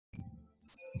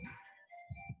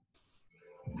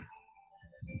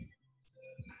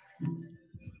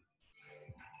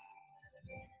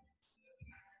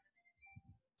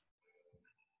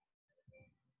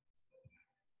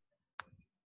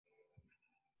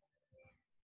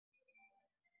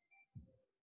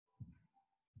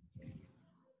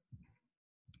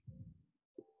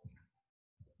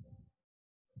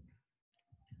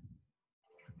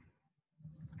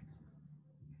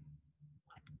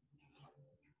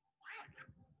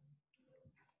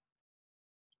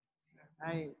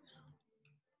Right.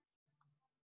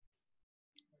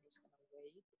 We're just gonna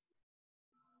wait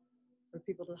for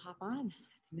people to hop on.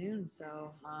 It's noon,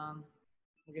 so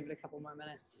we'll give it a couple more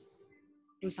minutes.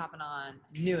 Who's hopping on?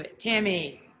 Knew it.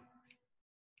 Tammy.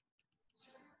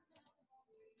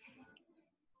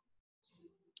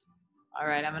 All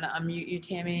right, I'm gonna unmute you,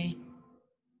 Tammy.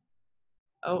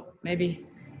 Oh, maybe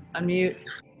unmute.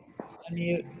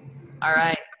 Unmute. All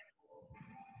right.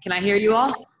 Can I hear you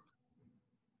all?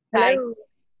 Hello.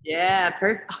 Yeah,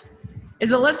 perfect.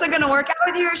 Is Alyssa gonna work out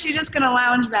with you, or is she just gonna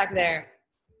lounge back there?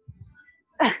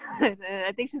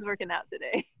 I think she's working out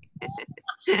today.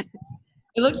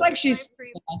 It looks like she's.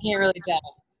 I can't really tell,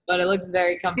 but it looks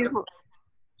very comfortable.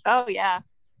 Oh yeah.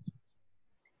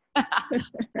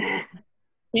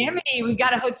 Tammy, we've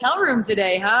got a hotel room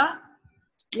today, huh?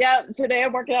 Yeah, today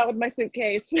I'm working out with my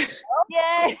suitcase.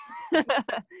 Yay!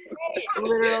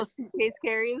 Literal suitcase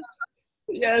carries.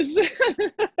 Yes.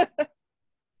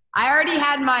 I already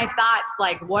had my thoughts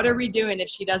like, what are we doing if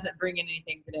she doesn't bring in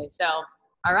anything today? So,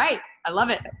 all right, I love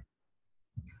it.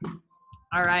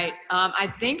 All right, I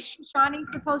think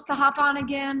Shani's supposed to hop on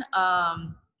again.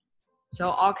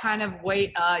 So I'll kind of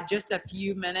wait just a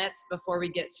few minutes before we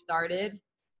get started.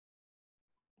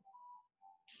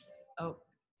 Oh,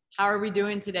 how are we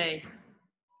doing today?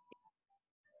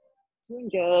 Doing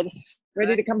good.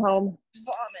 Ready to come home.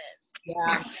 Vomit.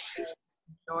 Yeah,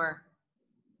 sure.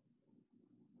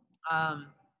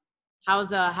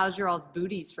 How's your all's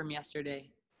booties from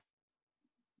yesterday?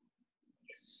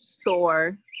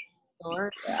 Sore.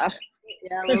 Sore? Yeah.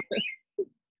 Yeah, a little bit.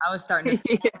 I was starting to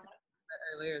feel it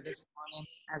earlier this morning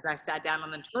as I sat down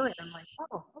on the toilet. I'm like,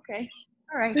 oh, okay,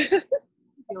 all right,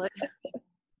 feel it.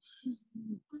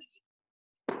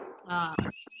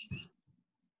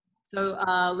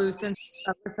 So, Lou, since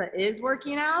Alyssa is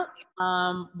working out,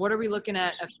 what are we looking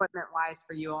at equipment-wise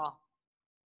for you all?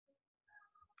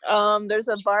 There's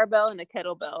a barbell and a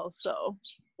kettlebell, so.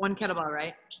 One kettlebell,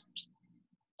 right?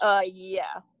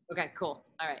 Yeah. Okay, cool.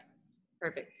 All right,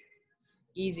 perfect.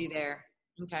 Easy there.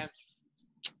 Okay.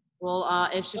 Well,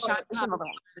 if Shoshana,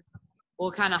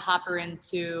 we'll kind of hop her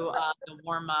into the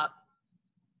warm-up.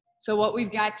 So what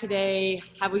we've got today,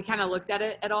 have we kind of looked at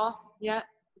it at all yet?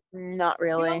 Not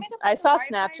really. I saw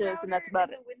Snatches, and that's about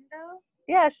it.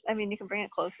 Yeah, I mean, you can bring it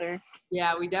closer.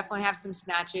 Yeah, we definitely have some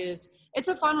Snatches. It's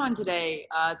a fun one today.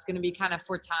 It's going to be kind of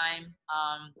for time.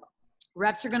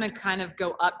 Reps are going to kind of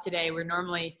go up today. We're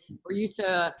used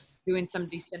to doing some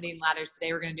descending ladders.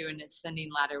 Today we're going to do an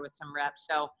ascending ladder with some reps.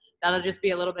 So that'll just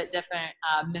be a little bit different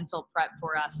mental prep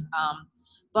for us.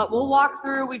 But we'll walk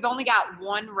through. We've only got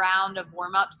one round of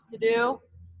warm-ups to do.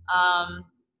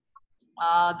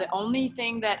 The only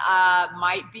thing that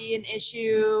might be an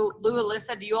issue, Lou,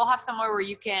 Alyssa, do you all have somewhere where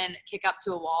you can kick up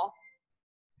to a wall?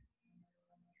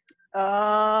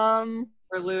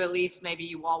 Or Lou, at least maybe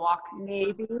you wall walk?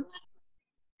 Maybe.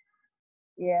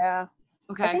 Yeah.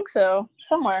 Okay. I think so.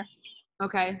 Somewhere.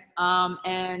 Okay.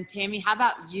 And Tammy, how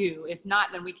about you? If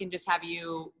not, then we can just have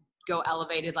you go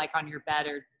elevated like on your bed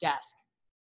or desk.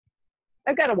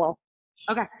 I've got a wall.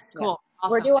 Okay, cool. Yeah. Awesome.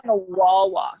 We're doing a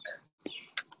wall walk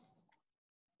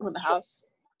in the house.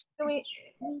 Can we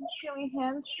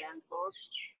handstand hold?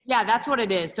 Yeah, that's what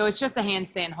it is. So it's just a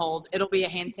handstand hold. It'll be a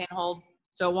handstand hold.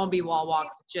 So it won't be wall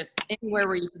walks. It's just anywhere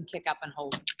where you can kick up and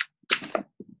hold.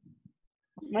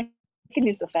 I can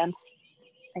use the fence.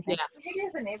 I think. Yeah. We can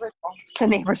use the neighbor's wall. The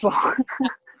neighbor's wall.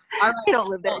 All right. We don't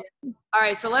live there. All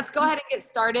right, so let's go ahead and get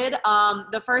started.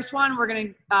 The first one we're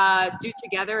going to do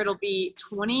together, it'll be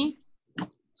 20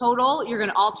 total. You're going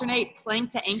to alternate plank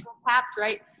to ankle taps,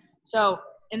 right? So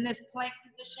in this plank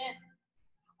position,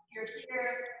 you're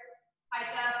here,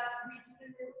 hike up, reach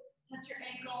through, touch your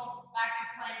ankle, back to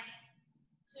plank.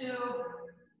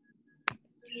 2,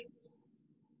 3,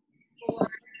 4,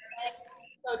 okay.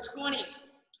 So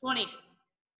 20.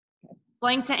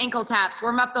 Plank to ankle taps.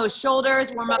 Warm up those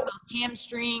shoulders, warm up those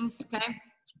hamstrings, okay?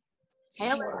 Hey,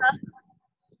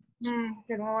 Alyssa.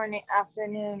 Good morning,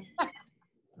 afternoon.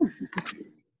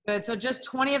 Good, so just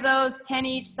 20 of those, 10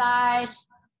 each side.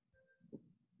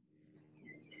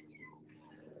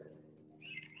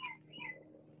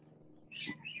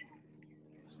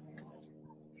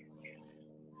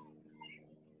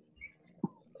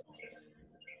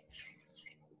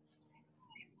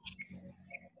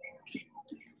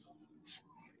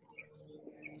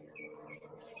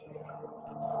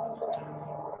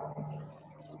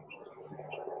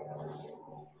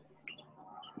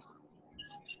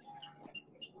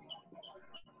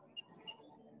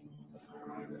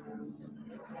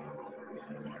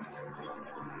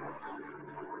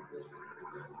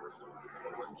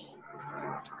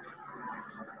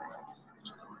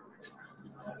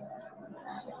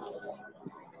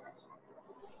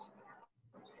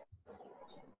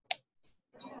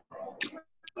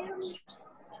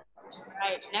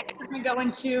 go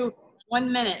into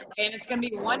 1 minute, okay? And it's gonna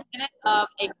be 1 minute of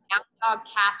a down dog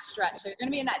calf stretch. So you're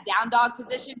gonna be in that down dog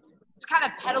position, just kind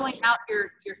of pedaling out your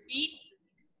feet.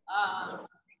 Down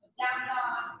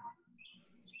dog.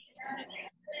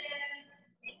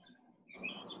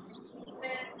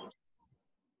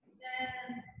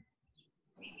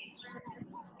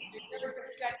 You're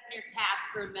stretching your calves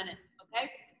for a minute,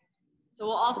 okay? So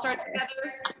we'll all start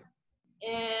together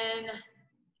in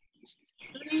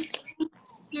 3,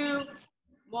 2,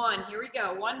 1. Here we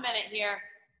go. 1 minute here.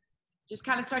 Just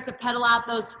kind of start to pedal out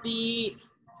those feet.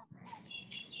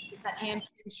 Get that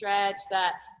hamstring stretch,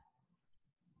 that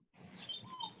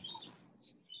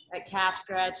calf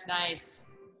stretch. Nice.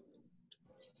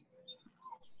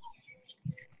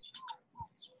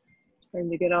 Trying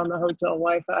to get on the hotel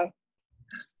Wi-Fi.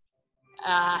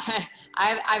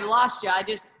 I've lost you.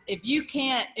 if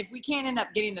we can't end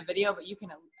up getting the video, but you can,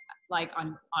 like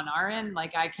on our end,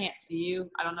 like I can't see you.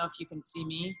 I don't know if you can see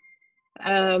me.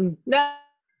 No.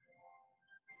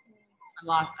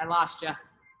 I lost you.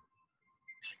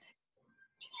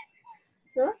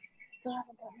 Sure? Still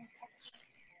haven't gotten my text.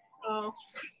 Oh.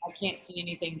 I can't see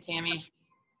anything, Tammy.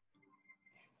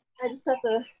 I just got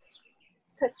the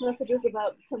text messages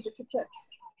about temperature checks.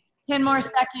 10 more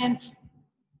seconds.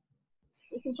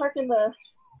 We can park in the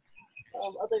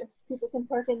other people can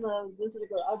park in the visitor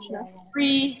garage now.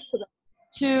 3,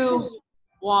 2,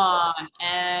 1,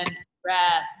 and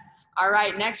rest. All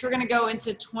right, next we're gonna go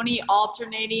into 20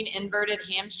 alternating inverted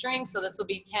hamstrings. So this will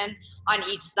be 10 on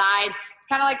each side. It's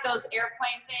kind of like those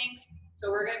airplane things. So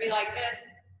we're gonna be like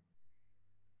this.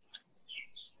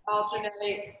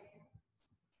 Alternate.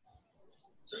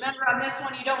 Remember on this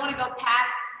one, you don't wanna go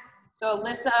past. So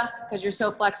Alyssa, because you're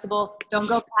so flexible, don't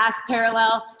go past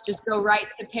parallel, just go right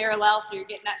to parallel so you're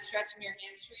getting that stretch in your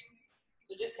hamstrings.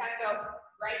 So just kind of go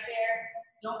right there,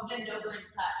 don't bend over and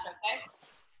touch, okay?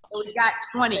 So we've got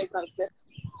 20. Sounds good.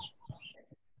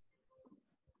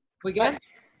 We good?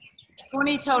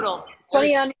 20 total.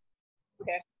 20 on.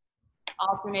 Okay.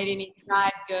 Alternating each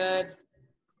side, good.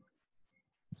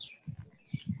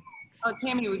 Oh,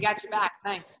 Tammy, we got your back,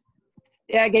 nice.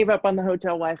 Yeah, I gave up on the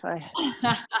hotel Wi-Fi.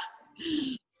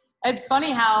 It's funny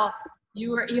how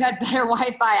you had better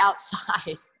Wi-Fi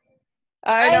outside.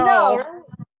 I know.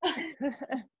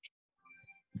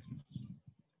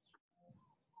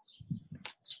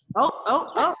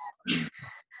 Oh.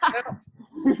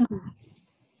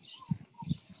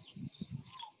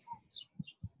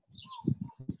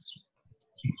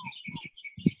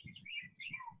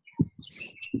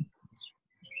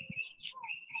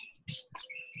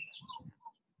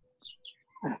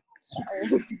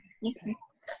 Sorry.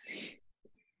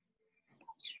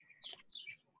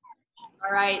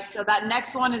 All right, so that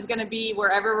next one is gonna be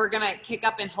wherever we're gonna kick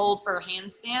up and hold for a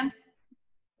handstand.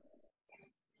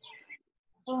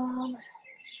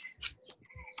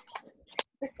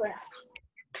 This way.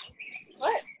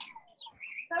 What?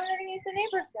 How are we gonna use the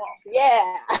neighbor's wall?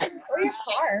 Yeah. Or your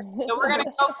car. So we're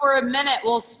gonna go for a minute.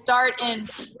 We'll start in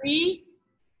 3,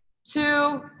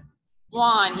 2,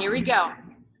 1. Here we go.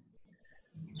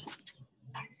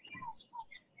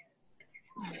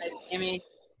 Nice, Amy.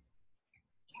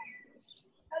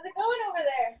 How's it going over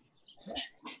there?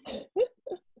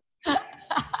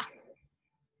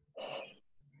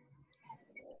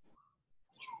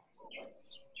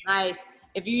 Nice.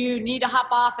 If you need to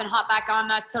hop off and hop back on,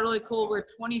 that's totally cool. We're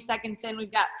 20 seconds in.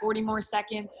 We've got 40 more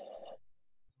seconds.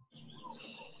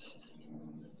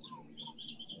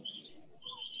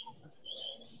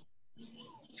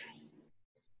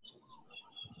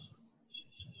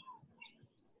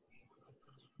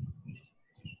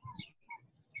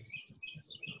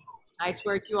 Nice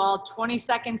work, you all. 20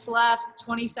 seconds left.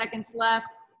 20 seconds left.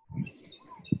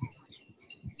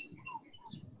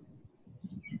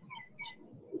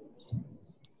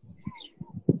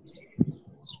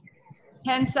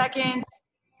 Ten seconds.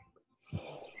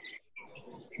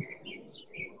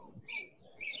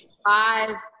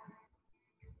 5,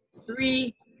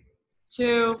 3,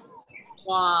 2,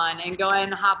 1, and go ahead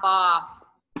and hop off.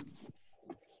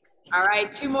 All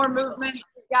right, 2 more movements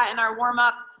we've got in our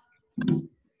warm-up.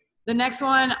 The next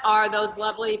one are those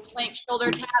lovely plank shoulder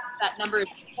taps. That number is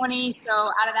 20. So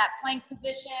out of that plank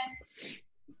position,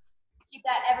 keep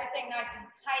that everything nice and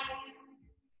tight.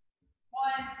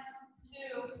 1,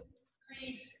 2,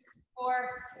 3, 4,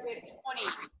 we have 20.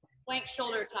 Plank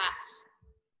shoulder taps.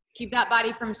 Keep that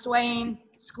body from swaying.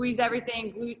 Squeeze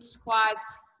everything, glutes,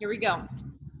 quads. Here we go.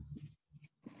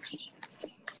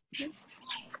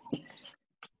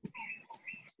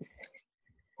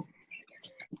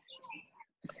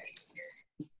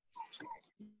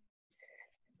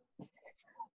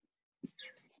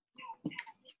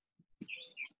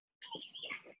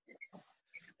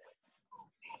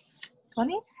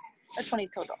 20 or 20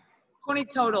 total? 20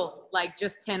 total, like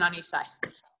just 10 on each side.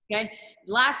 Okay.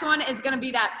 Last one is going to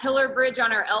be that pillar bridge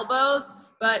on our elbows.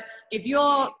 But if you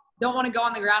all don't want to go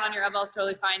on the ground on your elbows,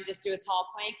 totally fine. Just do a tall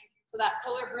plank. So that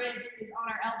pillar bridge is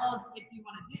on our elbows if you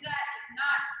want to do that. If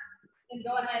not, then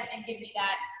go ahead and give me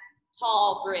that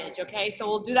tall bridge. Okay. So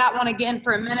we'll do that one again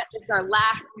for a minute. This is our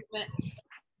last movement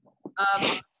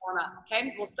of warm up.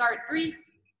 Okay. We'll start 3,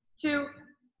 2,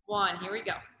 1. Here we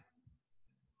go.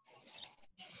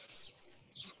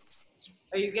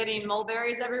 Are you getting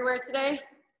mulberries everywhere today?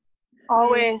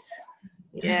 Always.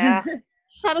 Yeah.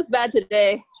 Not as bad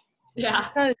today. Yeah.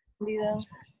 It's not as windy though.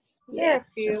 Yeah, a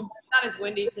few. Not as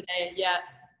windy today yet.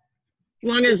 As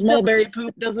long as mulberry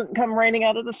poop doesn't come raining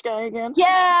out of the sky again.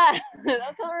 Yeah,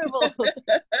 that's horrible.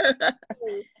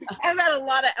 I've had a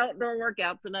lot of outdoor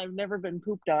workouts and I've never been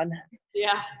pooped on.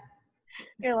 Yeah.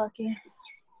 You're lucky.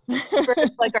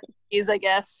 Birds like our keys, I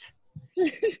guess.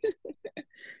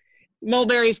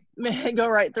 Mulberries go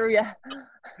right through you.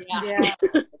 Yeah.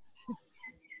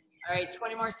 All right,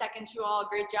 20 more seconds, you all.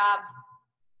 Great job.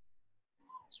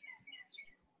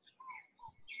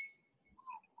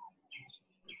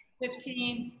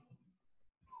 $15.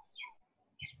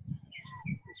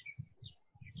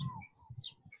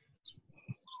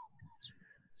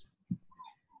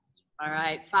 All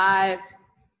right, 5,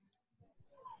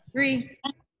 3,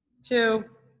 2,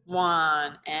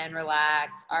 1, and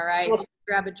relax. All right,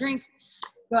 grab a drink.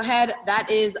 Go ahead. That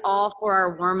is all for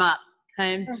our warm up.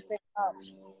 Okay.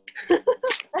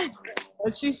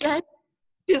 What'd she say?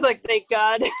 She's like, thank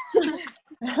God.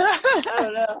 I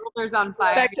don't know. Shoulders on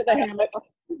fire. Back to the hammock.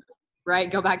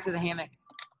 Right, go back to the hammock.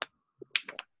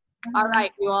 All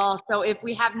right, you all. So if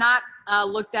we have not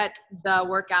looked at the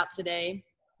workout today,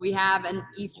 we have an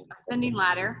ascending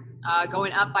ladder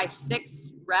going up by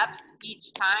 6 reps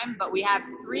each time, but we have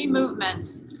 3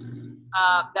 movements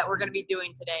that we're going to be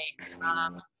doing today.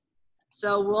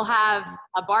 So we'll have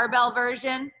a barbell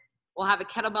version. We'll have a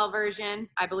kettlebell version.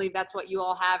 I believe that's what you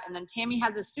all have. And then Tammy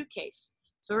has a suitcase.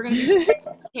 So we're going to do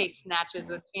suitcase snatches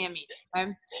with Tammy.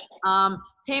 Okay?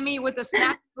 Tammy, with the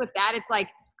snatch with that, it's like,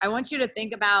 I want you to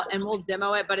think about, and we'll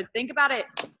demo it, but think about it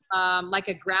like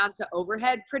a ground to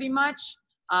overhead pretty much,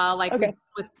 like Okay.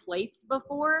 with plates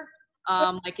before,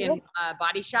 like in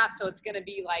Body Shop. So it's going to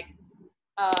be like,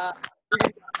 you're going to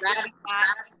be grabbing that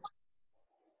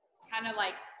kind of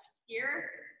like here,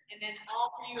 and then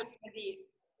all for you is going to be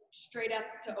straight up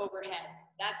to overhead.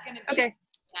 That's going to be a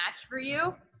snatch for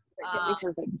you.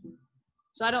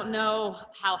 So I don't know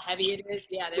how heavy it is.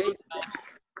 Yeah, there you go.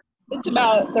 It's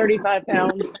about 35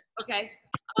 pounds. Okay.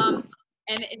 And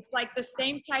it's like the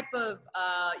same type of,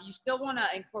 you still want to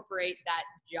incorporate that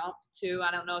jump too.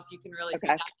 I don't know if you can really do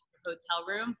that in your hotel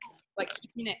room, but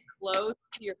keeping it close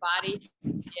to your body.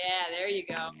 Yeah, there you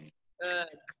go. Good.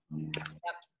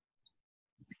 Yep.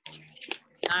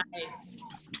 Nice.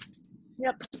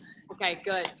 Yep. Okay,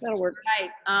 good. That'll work.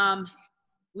 All right.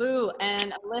 Lou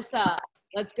and Alyssa,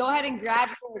 let's go ahead and grab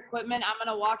your equipment. I'm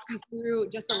going to walk you through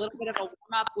just a little bit of a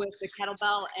warm-up with the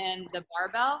kettlebell and the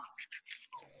barbell.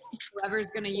 Whoever's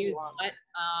going to use what.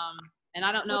 And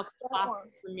I don't know if it's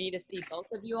possible for me to see both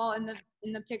of you all in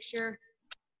the picture,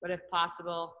 but if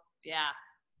possible, yeah.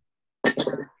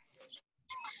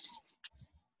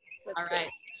 All right.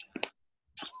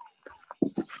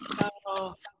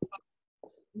 So,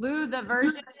 Lou, the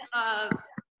version of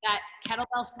that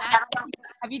kettlebell snatch,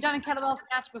 have you done a kettlebell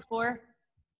snatch before?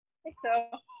 I think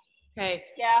so. Okay.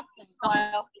 Yeah.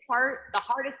 The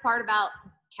hardest part about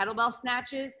kettlebell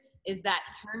snatches is that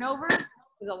turnover,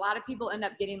 because a lot of people end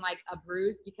up getting like a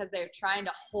bruise because they're trying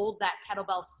to hold that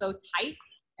kettlebell so tight.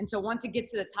 And so once it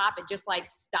gets to the top, it just like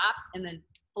stops and then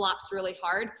flops really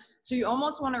hard. So you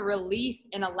almost want to release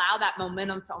and allow that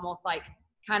momentum to almost like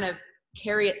kind of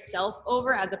carry itself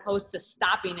over as opposed to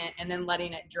stopping it and then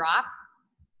letting it drop.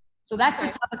 So that's the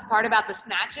toughest part about the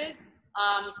snatches.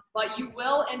 But you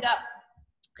will end up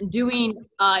doing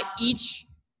each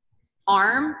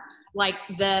arm like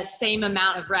the same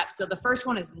amount of reps. So the first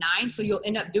one is 9. So you'll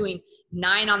end up doing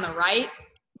 9 on the right,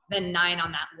 then 9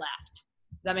 on that left.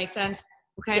 Does that make sense?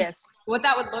 Okay. Yes. What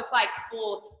that would look like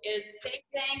full is same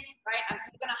thing, right? I'm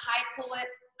still going to high pull it.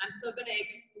 I'm still going to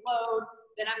explode.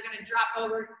 Then I'm going to drop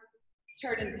over,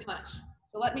 turn and punch.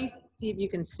 So let me see if you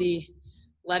can see.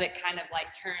 Let it kind of like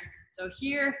turn. So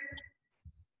here,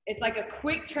 it's like a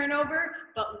quick turnover,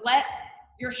 but let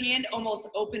your hand almost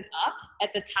open up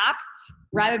at the top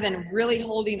rather than really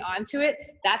holding onto it.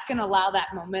 That's going to allow that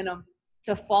momentum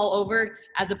to fall over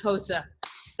as opposed to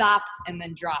stop and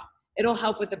then drop. It'll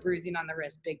help with the bruising on the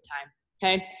wrist big time,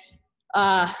 okay?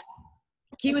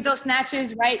 Keep with those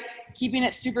snatches, right? Keeping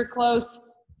it super close.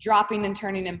 dropping and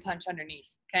turning and punch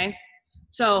underneath, okay?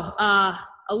 So,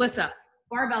 Alyssa,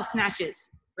 barbell snatches,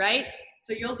 right?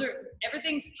 So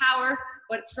everything's power,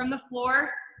 but it's from the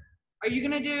floor. Are you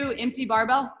gonna do empty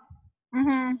barbell?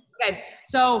 Mm-hmm. Okay,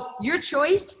 so your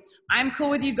choice. I'm cool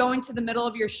with you going to the middle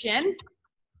of your shin,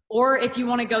 or if you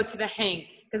wanna go to the hang,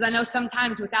 because I know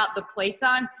sometimes without the plates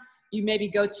on, you maybe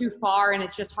go too far and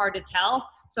it's just hard to tell.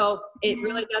 So it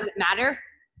really doesn't matter.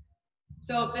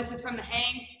 So if this is from the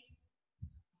hang,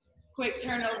 quick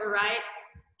turnover, right?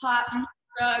 Pop,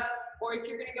 shrug, or if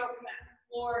you're gonna go from that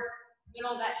floor,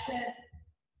 middle of that shin,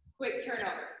 quick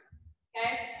turnover,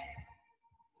 okay?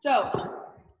 So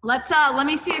let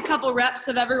me see a couple reps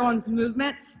of everyone's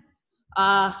movements.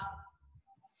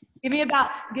 Give me about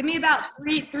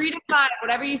 3 to 5,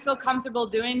 whatever you feel comfortable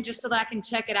doing, just so that I can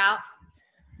check it out.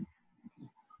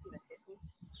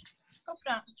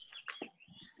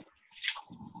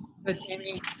 Good,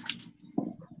 Tammy.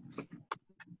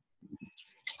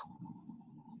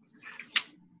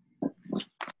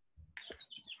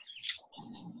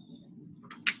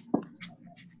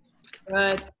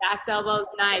 Good. Fast elbows,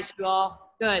 nice, you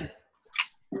all. Good.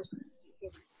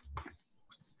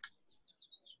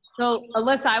 So,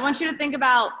 Alyssa, I want you to think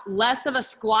about less of a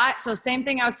squat. So same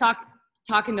thing I was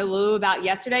talking to Lou about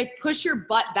yesterday. Push your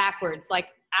butt backwards. Like,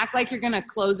 act like you're going to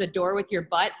close a door with your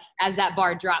butt as that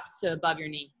bar drops to above your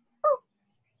knee.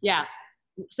 Yeah.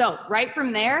 So right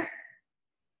from there.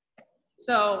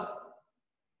 So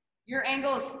your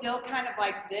angle is still kind of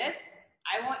like this.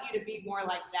 I want you to be more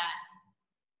like that.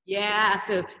 Yeah.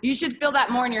 So you should feel that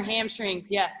more in your hamstrings.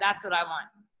 Yes, that's what I want.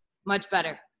 Much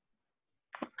better.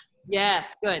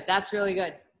 Yes, good. That's really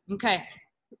good. Okay.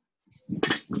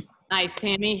 Nice,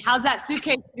 Tammy. How's that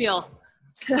suitcase feel?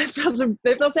 It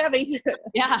feels heavy.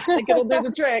 Yeah. I think it'll do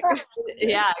the trick.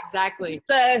 Yeah, exactly.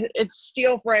 It's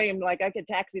steel framed. Like I could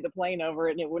taxi the plane over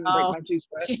it and it wouldn't break my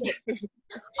toothbrush.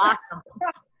 Awesome.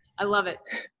 I love it.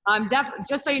 I'm definitely,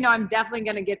 just so you know, I'm definitely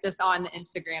going to get this on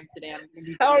Instagram today.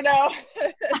 Oh no.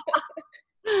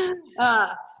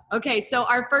 Okay. So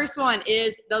our first one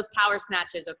is those power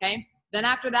snatches. Okay. Then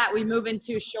after that, we move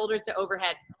into shoulder to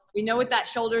overhead. We know with that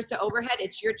shoulder to overhead,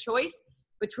 it's your choice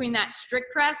between that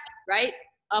strict press, right?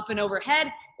 Up and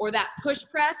overhead, or that push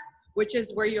press, which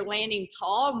is where you're landing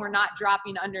tall and we're not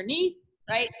dropping underneath,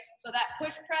 right? So that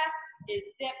push press is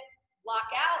dip, lock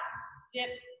out,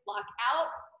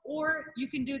 or you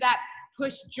can do that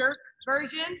push jerk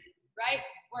version, right?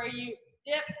 Where you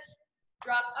dip,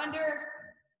 drop under,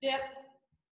 dip,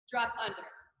 drop under,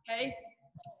 okay?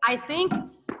 I think,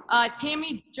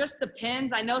 Tammy, just the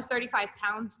pins, I know 35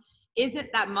 pounds isn't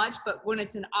that much, but when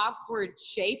it's an awkward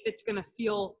shape, it's gonna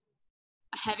feel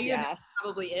heavier than it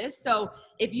probably is. So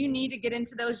if you need to get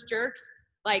into those jerks,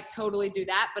 like totally do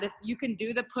that. But if you can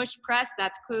do the push press,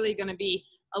 that's clearly gonna be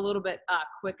a little bit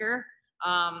quicker.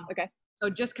 Okay. So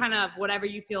just kind of whatever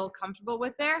you feel comfortable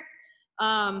with there.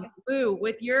 Lou,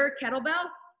 with your kettlebell,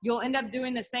 you'll end up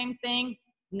doing the same thing,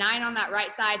 9 on that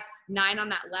right side, 9 on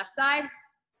that left side.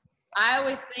 I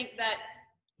always think that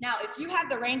now if you have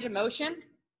the range of motion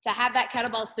to have that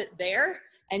kettlebell sit there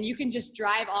and you can just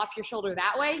drive off your shoulder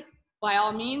that way, by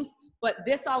all means. But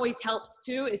this always helps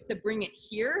too, is to bring it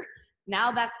here.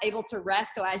 Now that's able to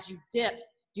rest. So as you dip,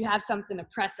 you have something to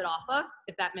press it off of,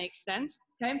 if that makes sense,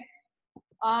 okay?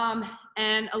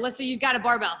 And Alyssa, you've got a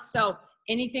barbell. So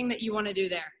anything that you want to do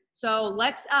there. So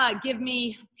let's give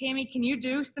me, Tammy, can you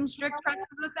do some strict presses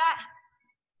with that?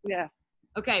 Yeah.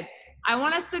 Okay. I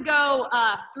want us to go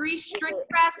 3 strict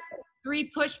press, 3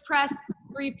 push press,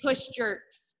 3 push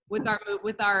jerks with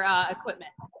our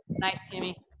equipment. Nice,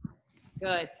 Tammy.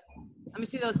 Good. Let me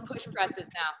see those push presses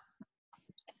now.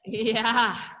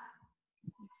 Yeah.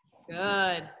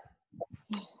 Good.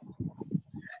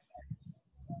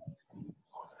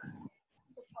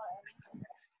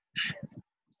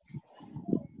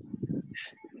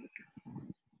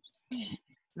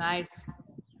 Nice.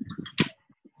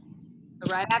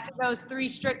 So right after those 3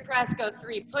 strict press, go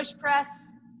 3 push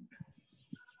press.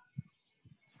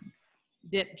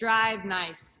 Dip, drive,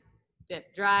 nice.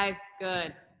 Dip, drive,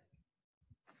 good.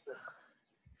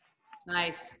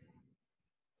 Nice.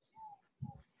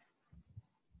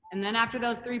 And then after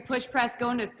those 3 push press,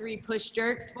 go into 3 push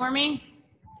jerks for me.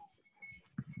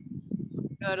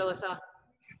 Good, Alyssa.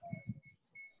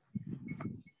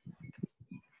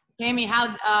 Tammy,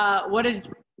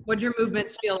 what'd your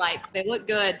movements feel like? They look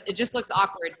good. It just looks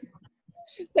awkward.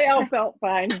 They all felt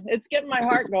fine. It's getting my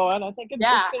heart going. I think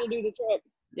it's going to do the trick.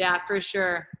 Yeah, for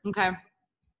sure. Okay.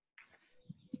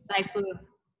 Nice, Lou.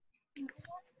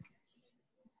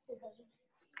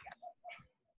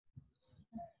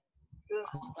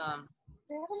 Awesome.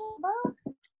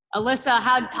 Alyssa,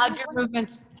 how'd your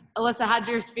movements Alyssa, how'd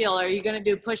yours feel? Are you gonna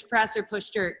do push press or push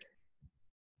jerk?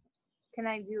 Can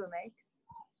I do a mix?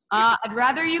 I'd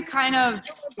rather you kind of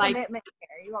like, Commitment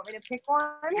here. You want me to pick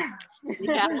one?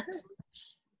 yeah.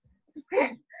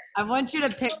 I want you to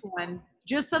pick one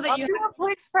just so that I'll you do a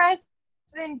push press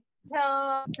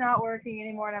until it's not working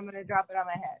anymore and I'm going to drop it on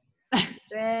my head.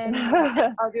 Then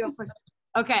I'll do a push.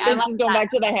 Okay, I Then like she's going that. back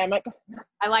to the hammock.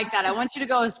 I like that. I want you to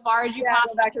go as far as you Yeah,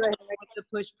 possibly go back to the can hammock. with the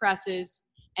push presses,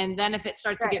 and then if it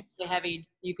starts to get really heavy,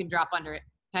 you can drop under it.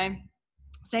 Okay.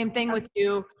 Same thing with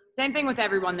you. Same thing with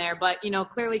everyone there. But you know,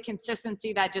 clearly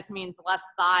consistency. That just means less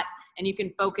thought, and you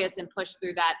can focus and push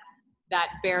through that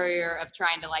barrier of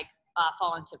trying to like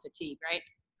fall into fatigue. Right.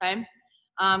 Okay.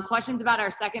 Questions about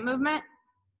our second movement?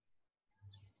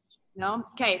 No.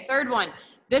 Okay. Third one.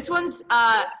 This one's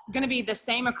going to be the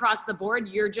same across the board.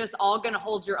 You're just all going to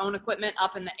hold your own equipment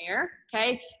up in the air,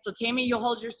 okay? So Tammy, you'll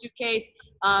hold your suitcase.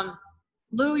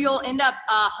 Lou, you'll end up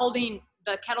holding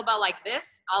the kettlebell like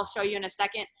this. I'll show you in a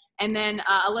second. And then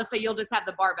Alyssa, you'll just have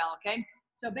the barbell, okay?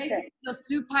 So basically those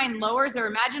supine lowers, or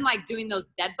imagine like doing those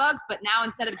dead bugs, but now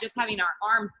instead of just having our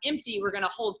arms empty, we're going to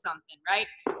hold something, right?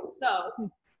 So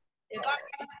if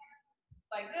I'm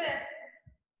like this,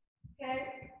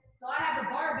 okay? So I have the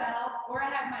barbell, or I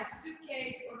have my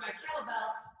suitcase or my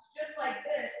kettlebell, it's just like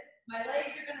this. My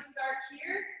legs are gonna start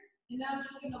here, and then I'm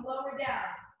just gonna lower down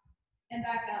and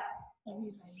back up.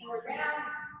 Lower down.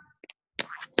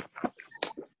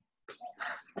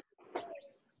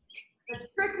 The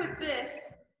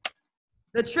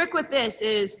trick with this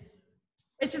is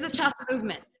a tough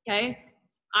movement, okay?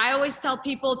 I always tell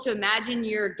people to imagine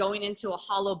you're going into a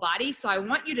hollow body. So I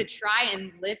want you to try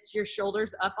and lift your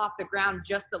shoulders up off the ground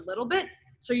just a little bit.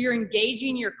 So you're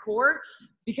engaging your core,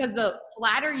 because the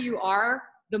flatter you are,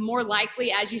 the more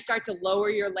likely as you start to lower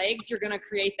your legs, you're going to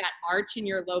create that arch in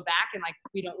your low back. And like,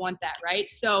 we don't want that, right?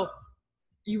 So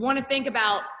you want to think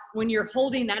about when you're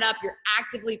holding that up, you're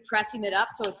actively pressing it up.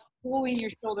 So it's pulling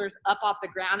your shoulders up off the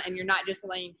ground and you're not just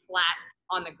laying flat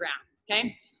on the ground.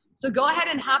 Okay. So go ahead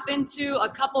and hop into a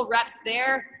couple reps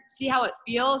there, see how it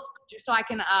feels, just so I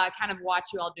can kind of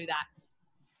watch you all do that.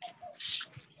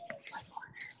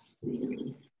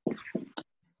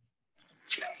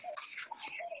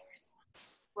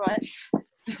 What?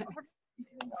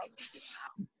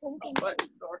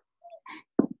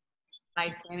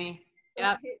 Nice, Tammy.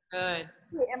 Yep, good.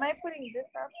 Wait, am I putting this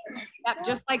up? Yep,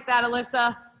 just like that,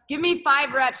 Alyssa. Give me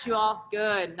 5 reps, you all.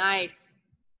 Good, nice.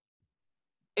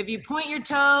 If you point your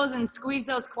toes and squeeze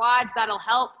those quads, that'll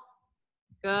help.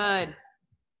 Good.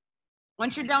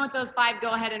 Once you're done with those 5,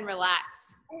 go ahead and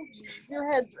relax.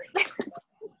 Your head's right.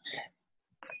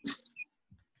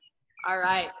 All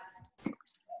right.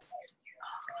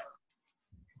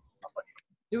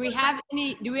 Do we have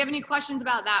any questions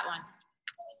about that one?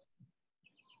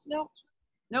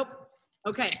 Nope.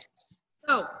 Okay.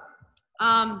 So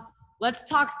let's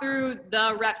talk through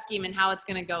the rep scheme and how it's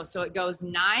going to go. So it goes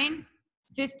 9,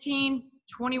 15,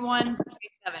 21,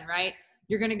 27, right?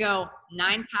 You're going to go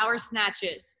 9 power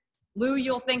snatches. Lou,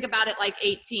 you'll think about it like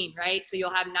 18, right? So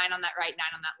you'll have 9 on that right, 9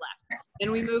 on that left.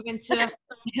 Then we move into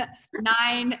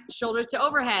 9 shoulders to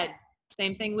overhead.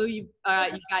 Same thing, Lou, you've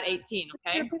got 18,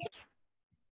 okay?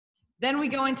 Then we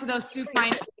go into those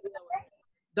supine.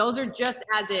 Those are just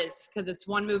as is, because it's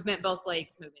one movement, both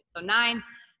legs moving. So 9.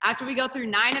 After we go through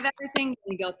 9 of everything,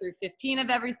 we go through 15 of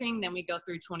everything, then we go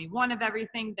through 21 of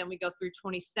everything, then we go through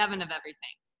 27 of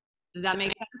everything. Does that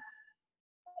make sense?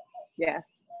 Yeah.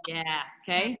 Yeah,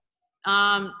 okay.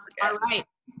 All right,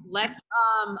 let's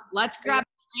grab a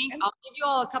drink. I'll give you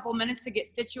all a couple minutes to get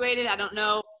situated. I don't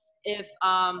know if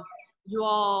you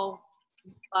all,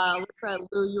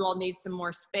 Lou, you all need some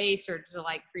more space or to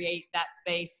like create that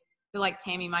space. I feel like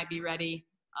Tammy might be ready,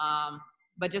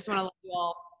 but just want to let you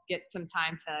all get some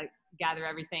time to gather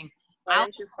everything. Why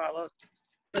don't you follow?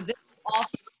 But this is all time.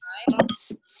 You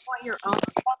want your own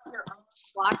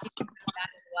block, you can do that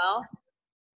as well.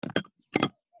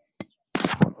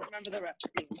 Remember the rep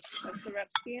scheme. What's the rep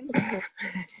scheme?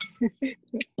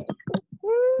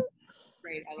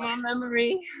 Great, I More love it.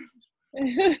 memory. I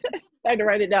had to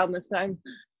write it down this time.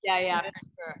 Yeah, for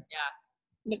sure,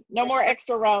 yeah. No more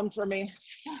extra rounds for me.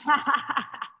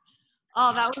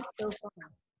 Oh, that was so fun.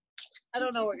 I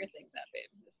don't know what your thing's at, babe.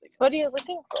 What are you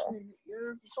looking for?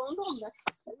 Your phone's on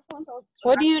there.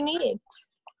 What do you need?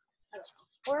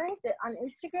 Where is it? On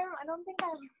Instagram? I don't think I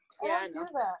I do know.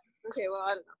 that. Okay, well,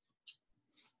 I don't know.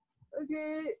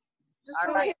 Okay. Just All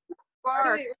so right.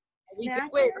 far. Snatches?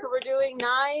 Wait, so we're doing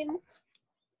 9,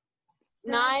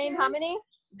 how many?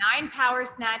 9 power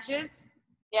snatches,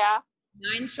 Yeah.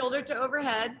 9 shoulder to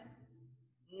overhead,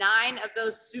 9 of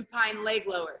those supine leg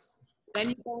lowers. Then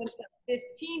you go into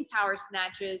 15 power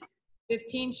snatches,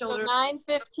 15 So shoulder. 9,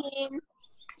 15.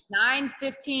 9,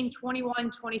 15,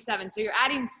 21, 27. So you're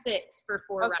adding 6 for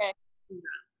 4 rounds. Okay. 2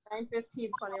 rounds. 9,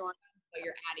 15, 21. So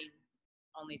you're adding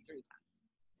only 3 times.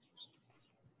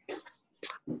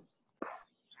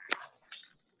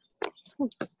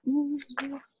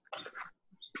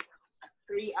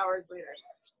 3 hours later.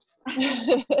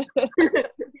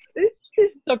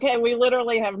 It's okay. We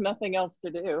literally have nothing else to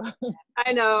do.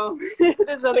 I know.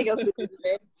 There's nothing else to do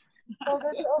today. Oh,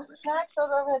 there's the snacks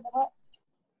over there.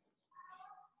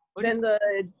 Then the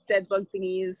dead bug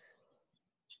thingies.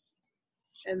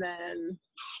 And then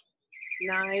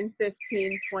 9,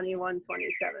 15, 21,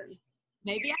 27.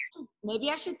 Maybe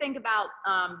I should think about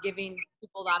giving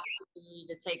people the opportunity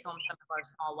to take home some of our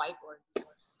small whiteboards.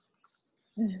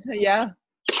 Yeah,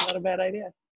 not a bad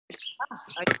idea.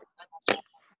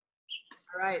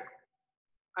 All right.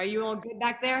 Are you all good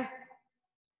back there?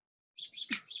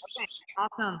 Okay,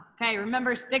 awesome. Okay,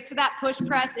 remember, stick to that push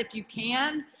press if you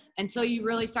can until you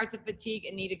really start to fatigue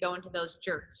and need to go into those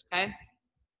jerks, okay?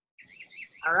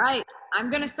 All right, I'm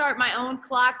gonna start my own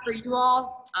clock for you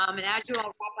all. And as you all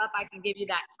wrap up, I can give you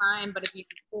that time, but if you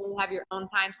fully have your own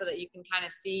time so that you can kind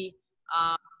of see,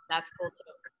 that's cool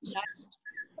too. Okay?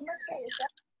 How much weight is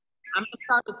that? I'm gonna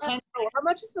start with 10. Oh, how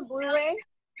much is the blue weigh?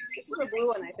 This is the blue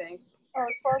one, I think. Oh,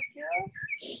 12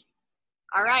 kilos?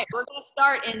 All right, we're gonna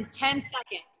start in 10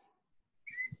 seconds.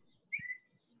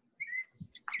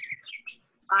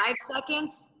 5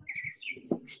 seconds.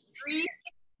 3,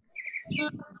 2,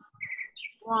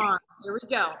 1. Here we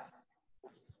go.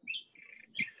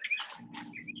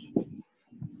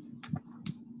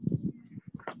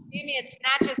 Give me it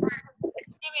snatches. Give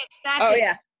me it snatches. Oh,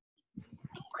 yeah.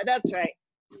 That's right.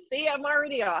 See, I'm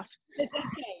already off. It's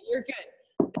okay. You're good.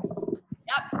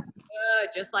 Yep. Good.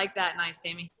 Just like that. Nice,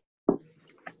 Tammy.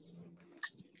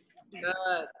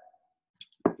 Good.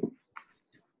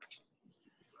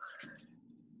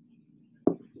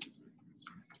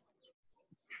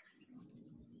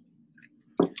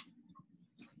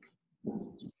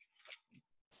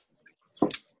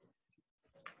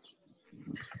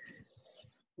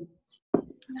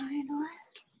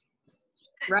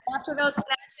 Right after those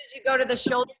snatches, you go to the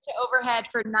shoulder to overhead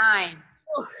for 9.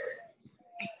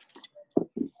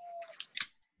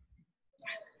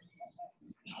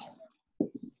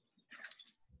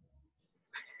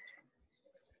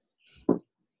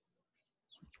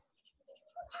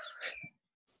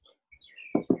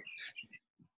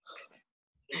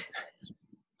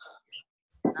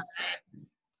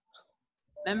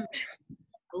 Remember,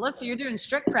 Alyssa, you're doing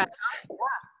strict press. Huh?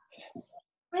 Yeah.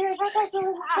 Wait, I thought that's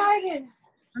so excited.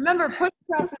 Remember, push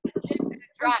press is a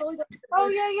drag. Oh,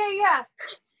 yeah.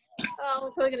 Oh,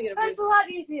 I'm totally gonna get a That's bruise. a lot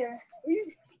easier.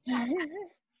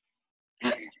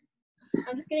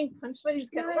 I'm just getting punched by these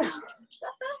guys.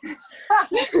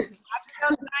 After those 9,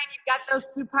 you've got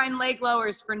those supine leg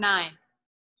lowers for 9.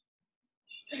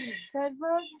 Dead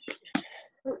bug?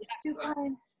 Oh,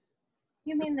 supine.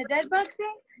 You mean the dead bug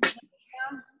thing?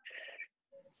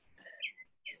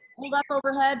 Hold up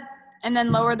overhead and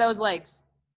then lower those legs.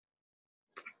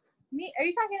 Me? Are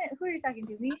you talking to, who are you talking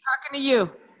to? Me? I'm talking to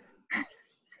you.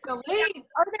 So Wait,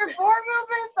 are there 4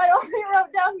 movements? I only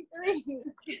wrote down 3.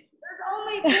 there's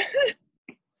only 3.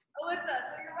 Alyssa,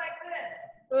 so you're like this.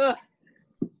 Ugh.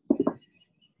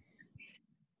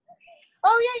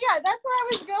 Oh, yeah, that's where I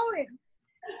was going.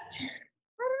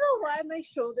 I don't know why my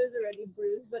shoulder's already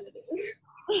bruised, but it is.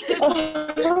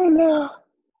 Oh, no.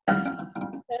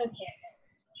 Okay.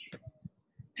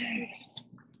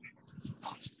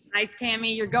 Nice,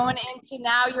 Tammy. You're going into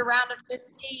now your round of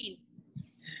 15.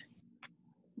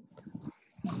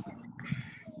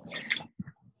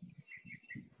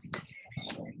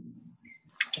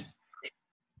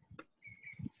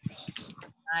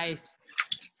 Nice.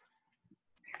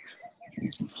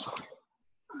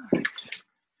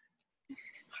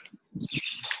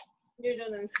 You're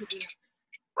done on TV.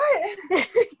 What? I'm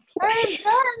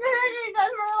done. I've been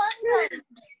done for a long time.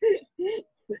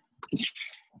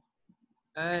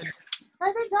 Good.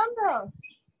 Are there dumbbells?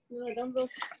 No,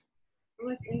 dumbbells. I'm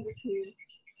like in between.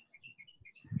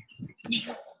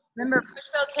 Remember, push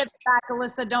those hips back,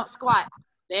 Alyssa. Don't squat.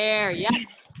 There, yeah. I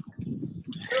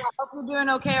hope you're doing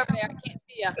okay over there. I can't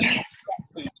see you.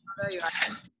 Oh, there you are.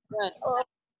 Good. Oh.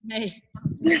 Hey.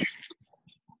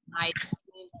 Nice.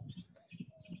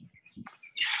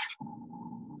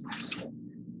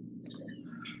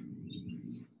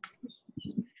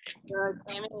 Good,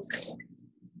 Tammy.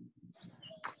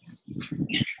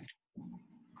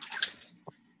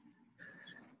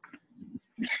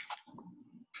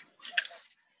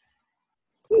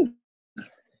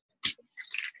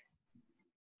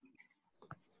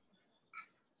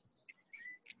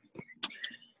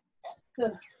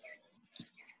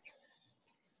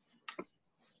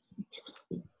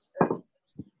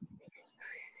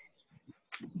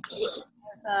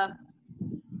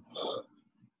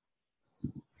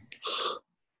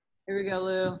 Here we go,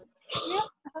 Lou.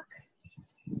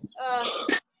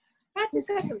 I just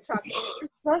got some chalk. This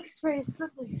bug spray is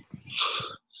slippery.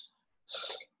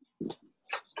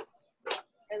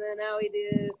 And then now we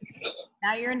do.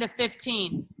 Now you're into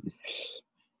 15.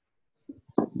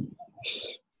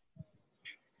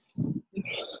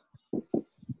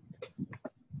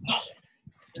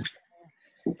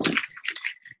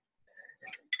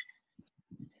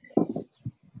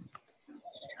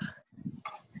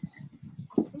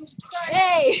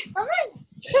 Hey! Come on! Come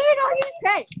here, doggy!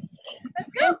 Okay.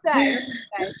 Let's go inside. Let's go,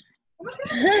 guys.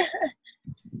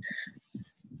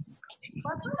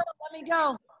 Let me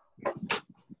go.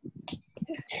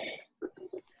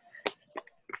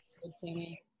 Good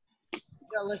thingy.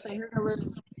 Go, listen, here go,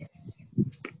 Lou.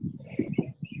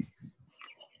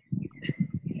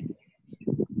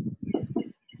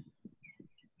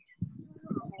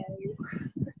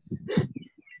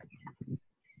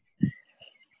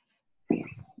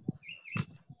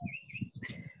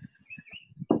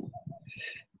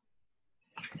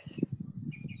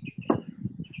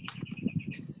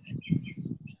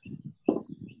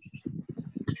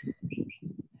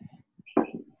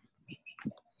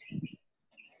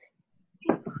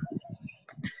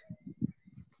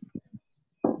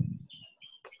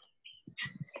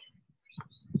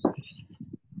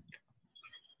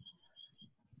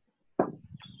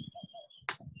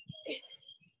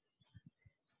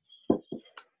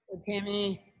 Good,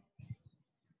 Tammy.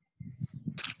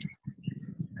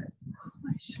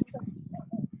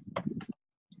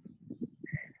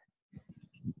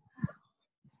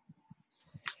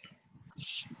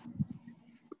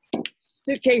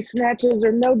 Suitcase snatches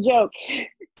are no joke.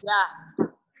 Yeah.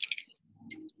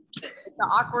 It's an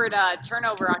awkward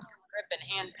turnover on your grip and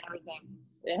hands and everything.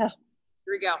 Yeah. Here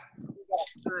we go.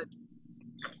 Good.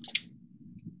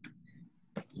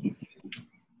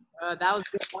 That was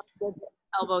good. That was good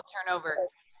elbow turnover.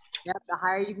 Yep, the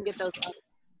higher you can get those up.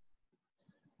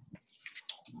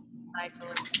 Nice,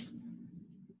 Alyssa.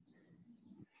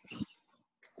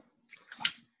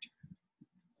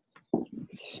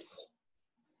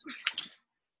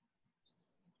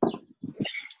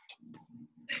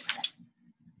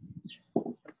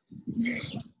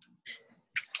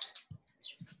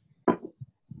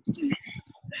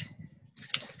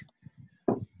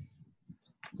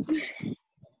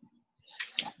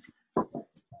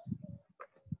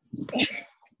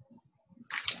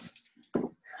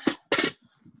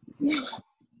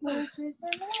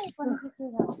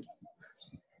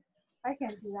 I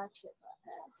can't do that shit.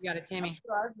 You got it, Tammy.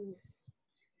 Where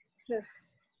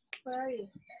are you?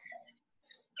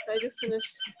 I just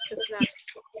finished the snatch.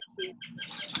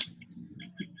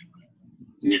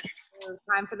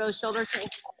 Time for those shoulder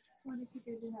kicks. I want to keep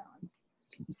using that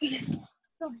one.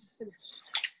 Oh, just finished.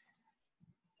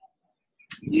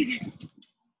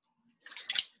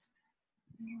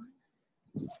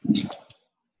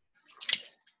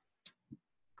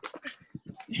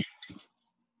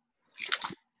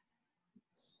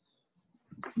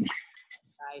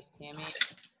 Nice, Tammy.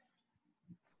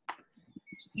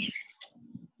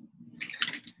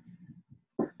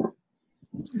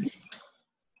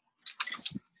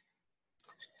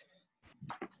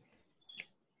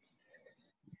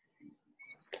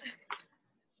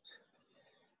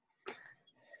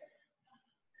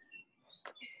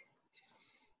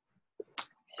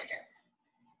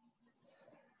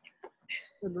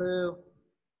 Good, Lou.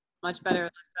 Much better,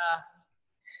 Alyssa.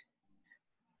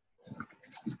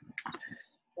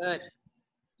 Good.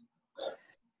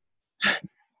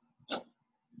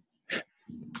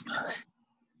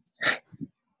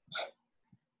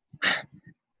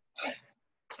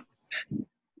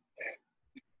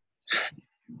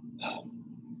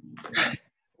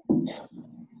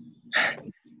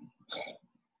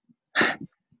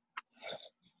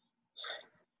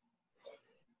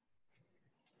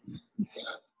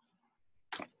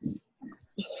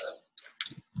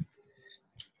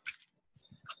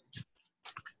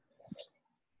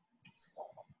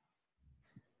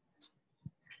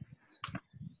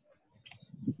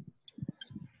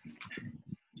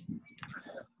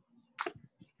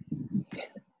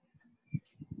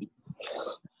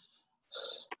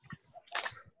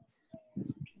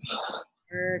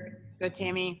 Good,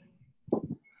 Tammy.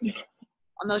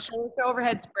 On those shoulder to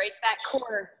overheads, brace that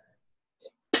core.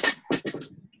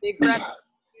 Big breath.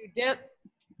 You dip.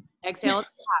 Exhale at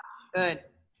the top. Good.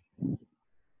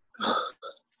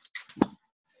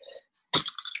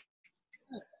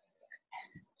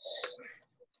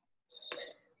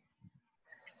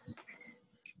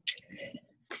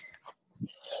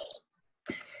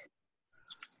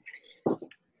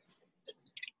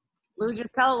 Lou,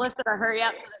 just tell Alyssa to hurry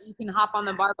up so that you can hop on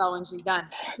the barbell when she's done.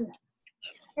 And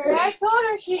I told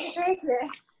her she could take it.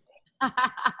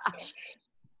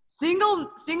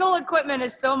 Single equipment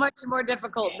is so much more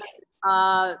difficult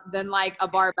than like a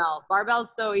barbell.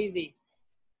 Barbell's so easy.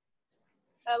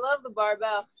 I love the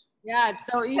barbell. Yeah, it's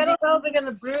so easy. Kettlebells are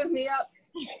gonna bruise me up.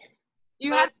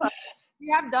 You have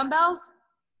dumbbells?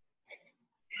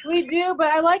 We do, but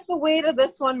I like the weight of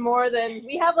this one more than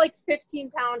we have like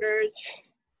 15 pounders.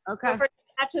 Okay. But for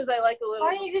snatches, I like a little.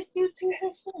 Why don't you just do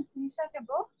 215? Can you snatch a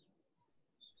both?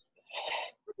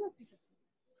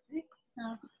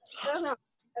 No. I don't know. Have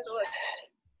to look.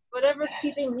 Whatever's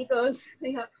keeping Nico's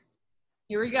thing up.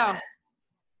 Here we go.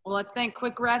 Well, let's think.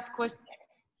 Quick rest,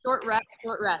 short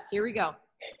rest. Here we go.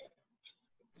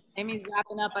 Amy's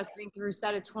wrapping up, I think, her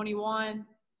set of 21.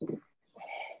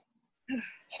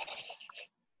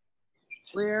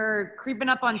 We're creeping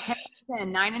up on 10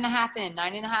 in, 9.5 in,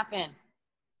 9.5 in.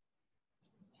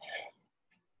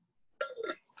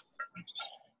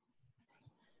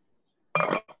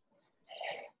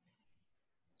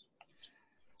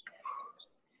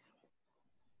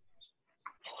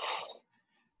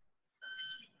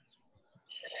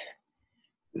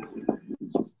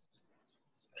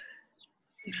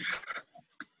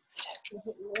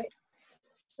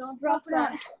 Don't drop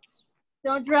that.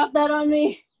 Don't drop that on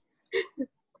me.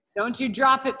 Don't you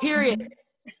drop it, period.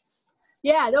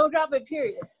 Yeah, don't drop it,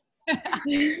 period.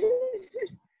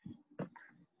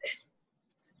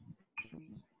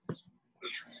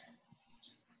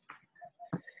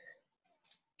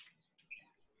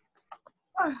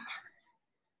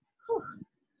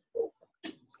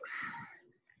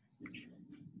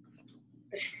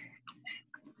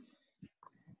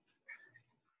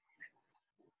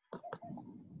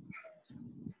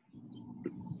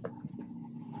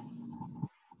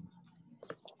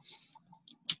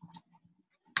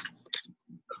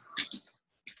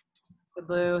 The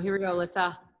blue. Here we go,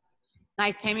 Alyssa.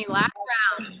 Nice, Tammy. Last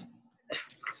round.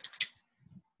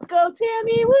 Go,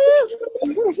 Tammy!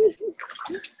 Woo!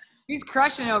 He's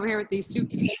crushing over here with these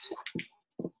suitcases.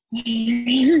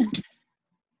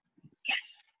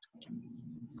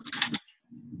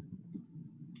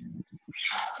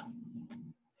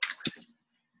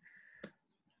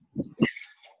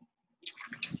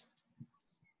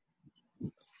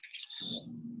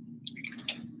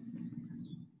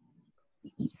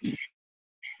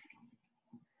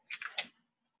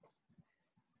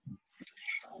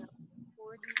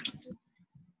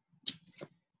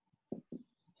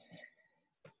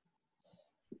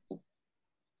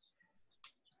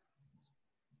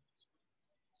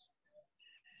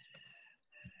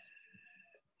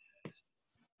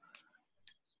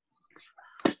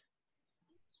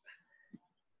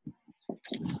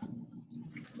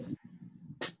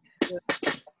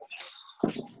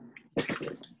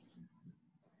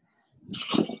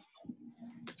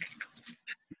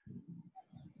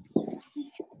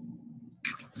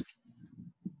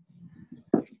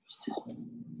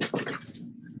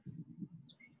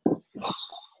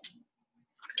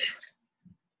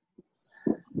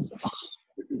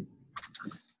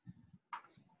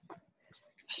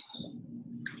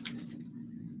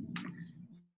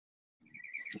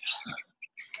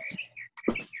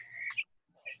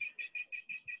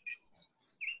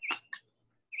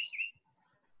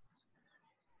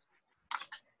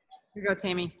 Here you go,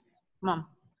 Tammy. Come on.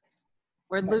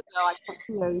 Where'd Luke go? I can't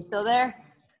see you. Are you still there?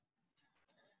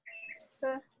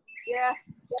 Yeah.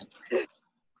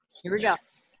 Here we go.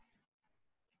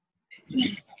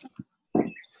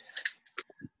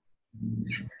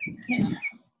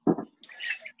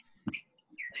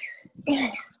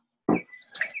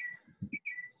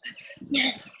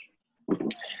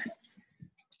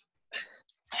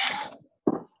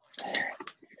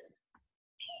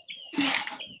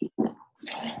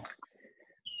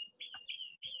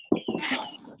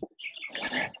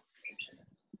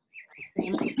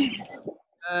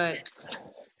 Good.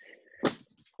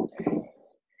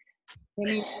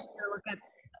 Tammy,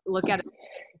 look at it the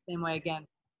same way again.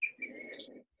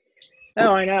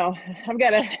 Oh, I know. I've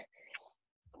got to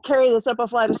carry this up a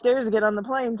flight of stairs to get on the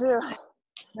plane, too.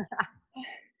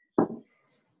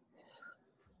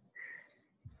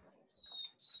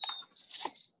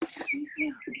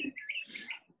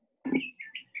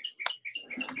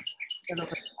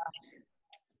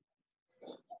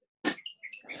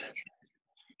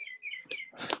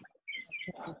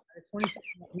 It's 20 seconds.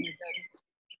 You're good.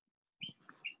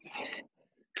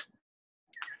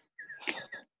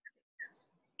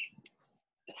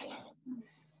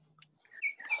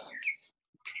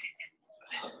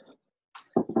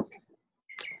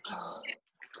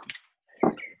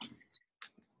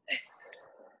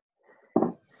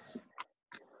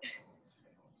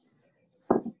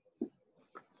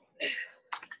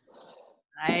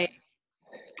 Right.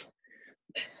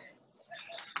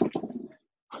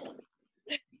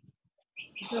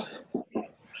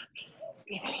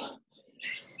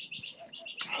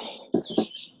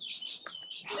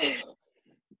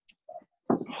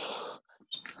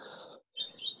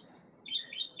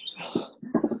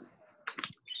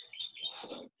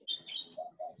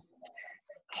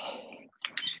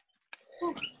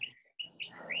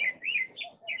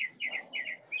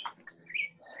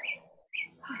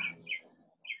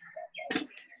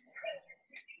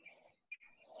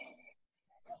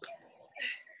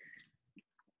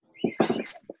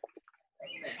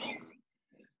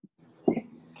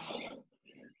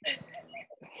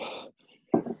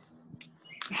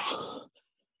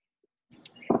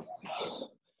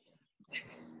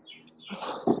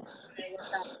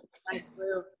 Nice,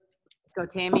 Lou. Go,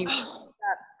 Tammy.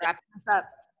 Wrapping this up.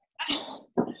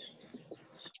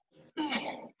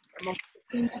 Almost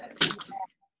 15 minutes.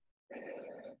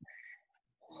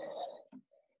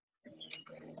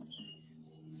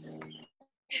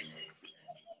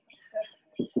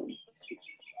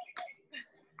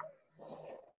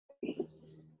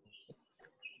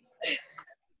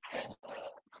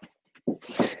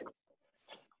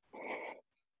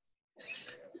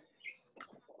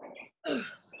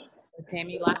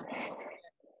 Tammy, last.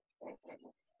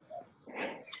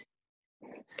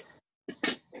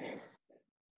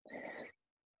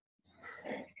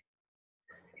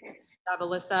 Job,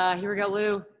 Alyssa. Here we go,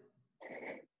 Lou.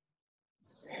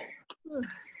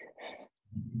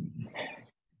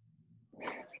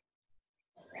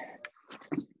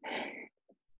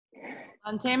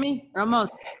 On Tammy, or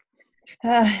almost.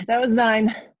 That was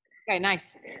 9. Okay,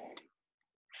 nice.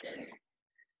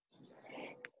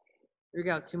 Here we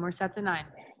go. 2 more sets of 9.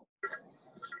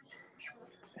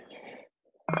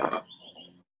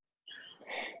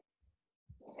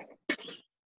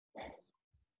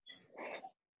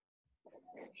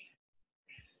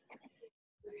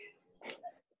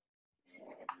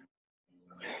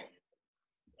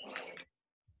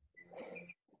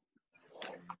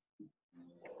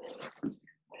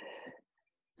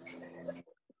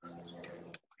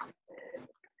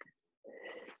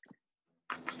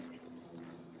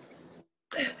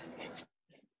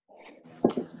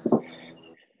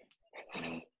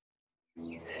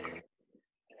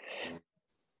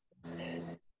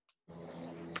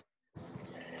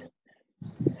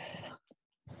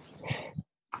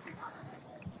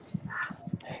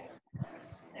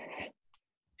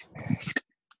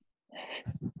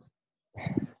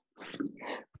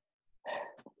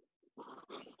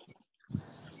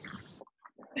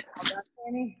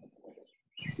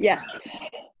 Yeah.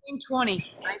 20.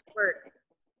 Nice work.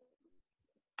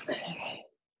 Here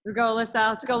we go, Alyssa.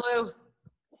 Let's go, Lou.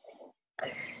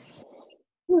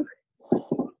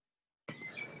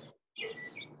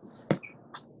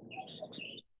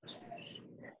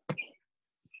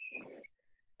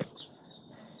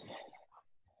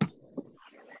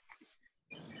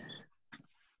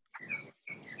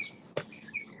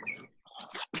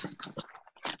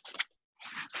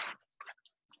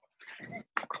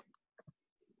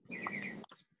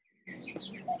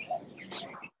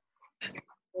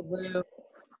 Good, Lou.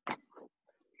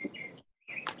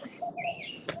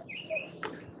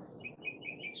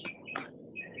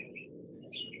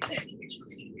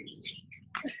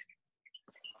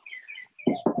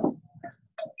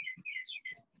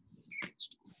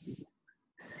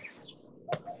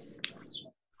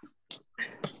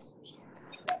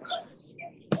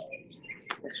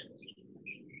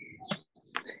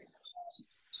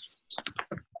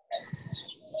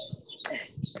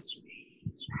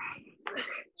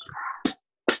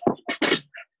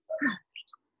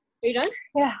 Are you done?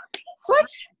 Yeah. What?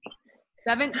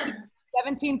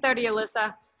 17:30,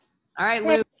 Alyssa. All right, Lou.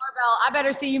 Barbell. I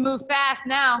better see you move fast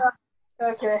now.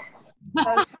 Okay.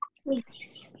 Here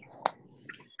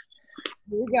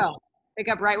we go. Pick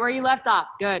up right where you left off.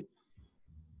 Good.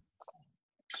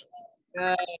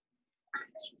 Good.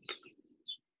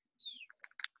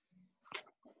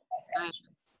 Nice.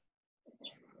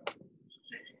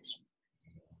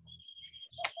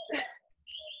 Good.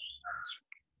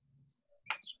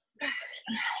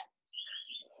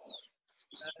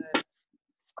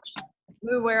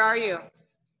 Lou, where are you?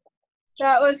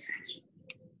 That was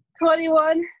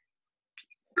 21.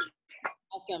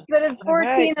 Awesome. Then it's 14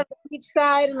 right. of each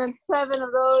side, and then 7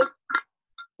 of those.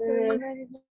 And then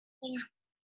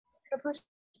the push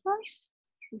press.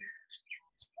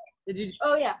 Did you?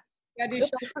 Oh yeah. Yeah, do Oops,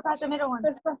 I forgot the middle one.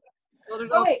 shoulder Oh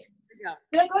go. wait, Here we go.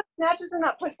 did I go to snatches and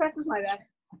not push presses? My bad.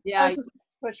 Yeah, That was just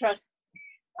push press.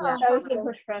 Yeah. That was the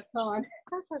push press. Hold on.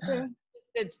 That's okay.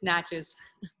 did snatches.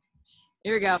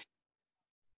 Here we go.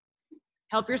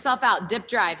 Help yourself out. Dip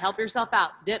drive. Help yourself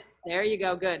out. Dip. There you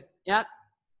go. Good. Yep.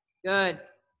 Good.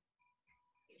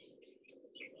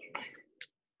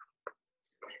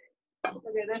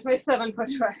 Okay, there's my 7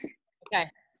 push press. Okay.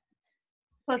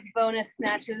 Plus bonus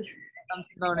snatches. Comes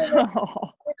the bonus.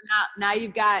 Now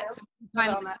you've got some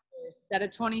supine set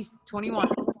of 20, 21.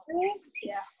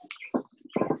 Yeah.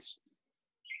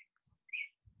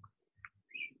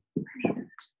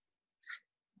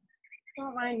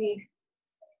 Don't mind me.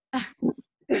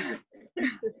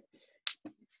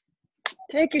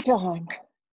 Take your time.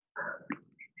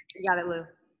 You got it, Lou.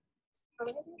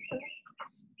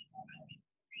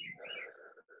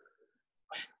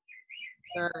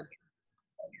 Good.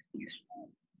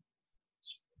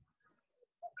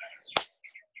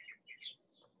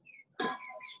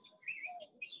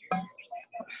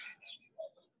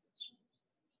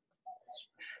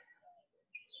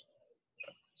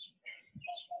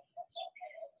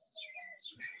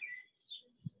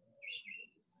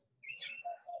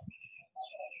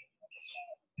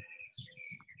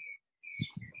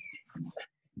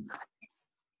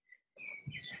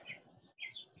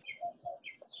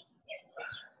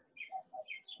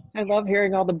 I love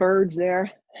hearing all the birds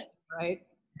there. Right?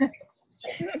 I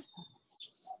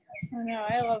know,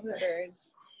 I love the birds.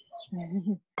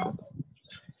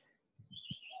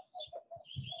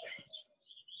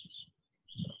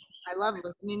 I love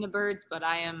listening to birds, but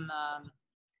I am,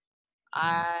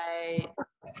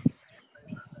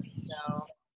 so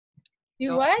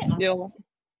You what?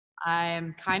 I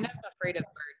am kind of afraid of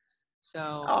birds.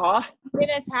 So Aw. Been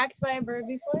attacked by a bird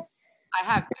before? I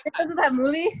have Because of that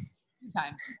movie? 2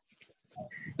 times.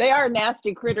 They are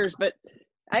nasty critters, but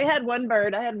I had one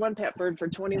pet bird for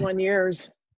 21 years.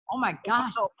 Oh my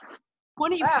gosh.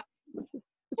 20. Wow.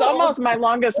 It's almost my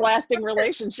longest lasting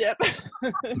relationship.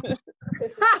 Oh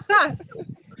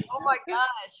my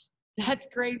gosh. That's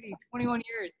crazy. 21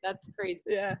 years. That's crazy.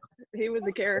 Yeah, he was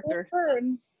a character. All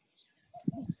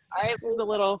right, He was a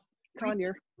little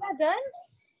conure. Not done?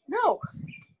 No.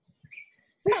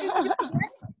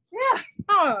 Yeah.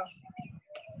 Oh.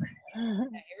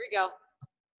 here we go.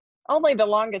 Only the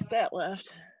longest set left.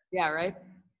 Yeah, right?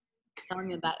 I'm telling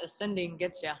you that ascending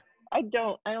gets you. I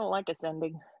don't like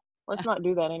ascending. Let's not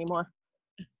do that anymore.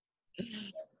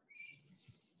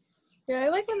 Yeah, I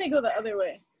like when they go the other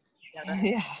way. Yeah,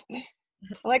 Yeah. I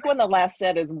like when the last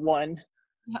set is 1.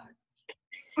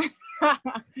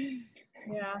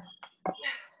 Yeah.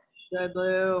 good,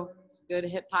 Lou. It's good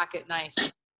hip pocket. Nice.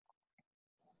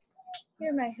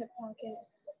 Here's my hip pocket.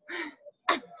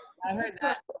 I heard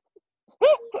that.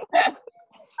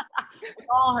 We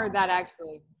all heard that,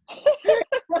 actually.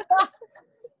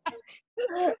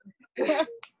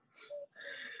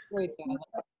 Wait,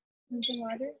 Want some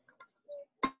water?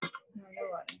 No, no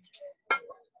water.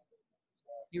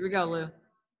 here we go, Lou.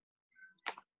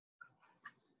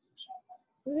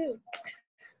 Woo.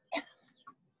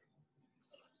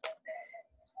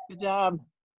 Good job.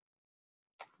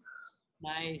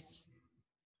 Nice.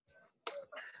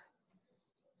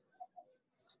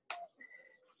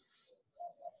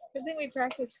 Good thing we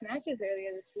practiced snatches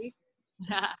earlier this week.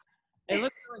 It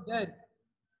looks really good.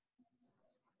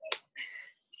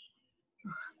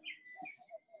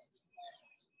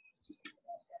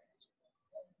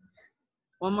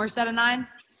 One more set of 9.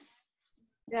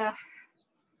 Yeah.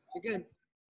 You're good.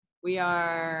 We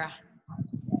are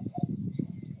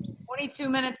 22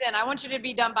 minutes in. I want you to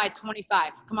be done by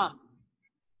 25. Come on.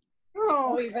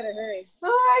 Oh, you better hurry.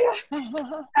 Oh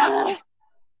my God.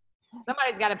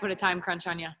 Somebody's got to put a time crunch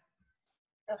on you.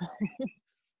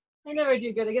 I never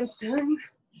do good against him.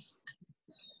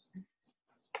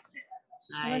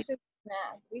 Nice.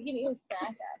 Snack. We can eat a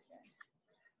snack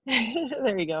after.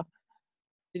 There you go.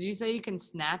 Did you say you can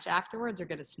snatch afterwards or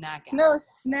get a snack after? No,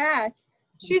 snack.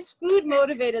 She's food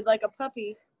motivated like a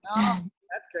puppy. Oh,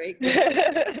 that's great.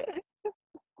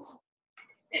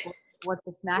 What's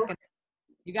the snack?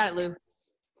 You got it, Lou. I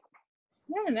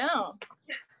don't know.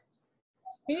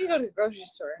 We need to go to the grocery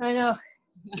store. I know.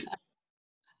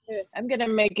 I'm gonna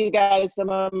make you guys some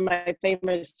of my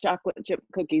famous chocolate chip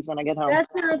cookies when I get home.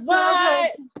 That's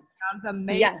what? Sounds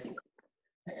amazing. Yes.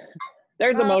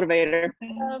 There's a motivator.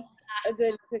 A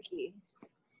good cookie.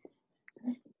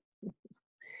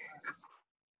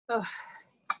 Oh.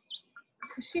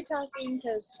 Is she talking?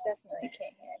 Because definitely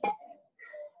can't hear anything.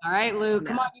 All right, Lou.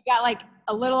 Come on. You got like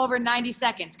a little over 90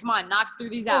 seconds. Come on. Knock through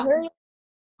these out.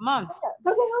 Come on.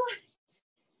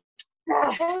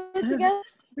 Okay,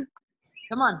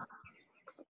 Come on.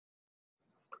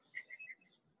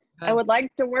 I would like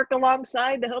to work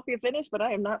alongside to help you finish, but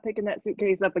I am not picking that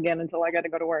suitcase up again until I got to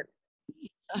go to work.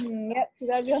 Yep, you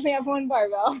guys only have one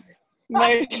barbell.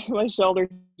 My shoulders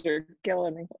are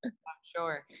killing me. I'm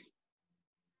sure.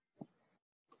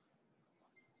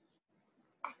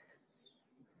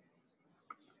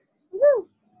 Woo.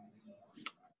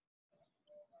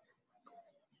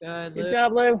 Good, Good Luke.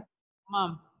 job, Lou. Come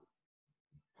on.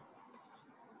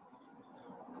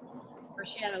 Where's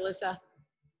she at, Alyssa?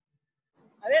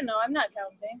 I didn't know. I'm not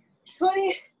counting.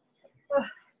 20.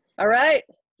 All right.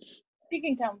 She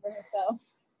can count for herself.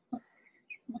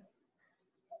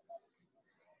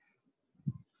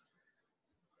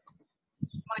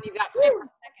 Come on, you've got 50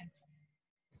 seconds.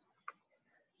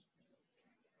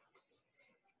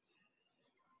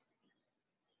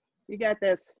 You got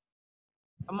this.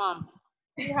 Come on.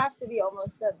 You have to be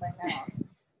almost done by now.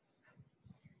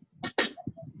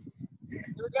 Here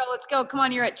we go. Let's go. Come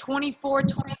on, you're at 24,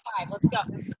 25. Let's go.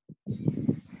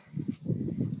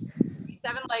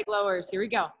 7 leg lowers. Here we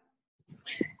go.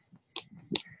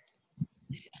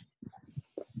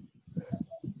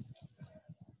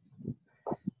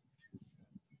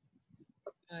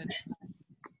 Good.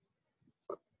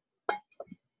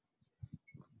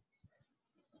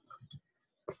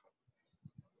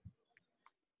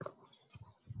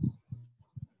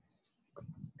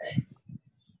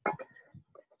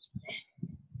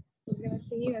 I was gonna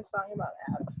sing you a song about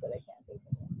abs, but I can't think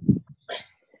of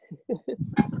it.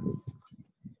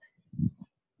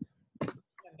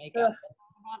 Make up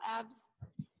about abs.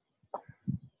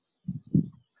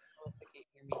 Alyssa can't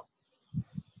hear me.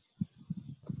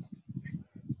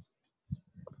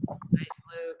 Nice,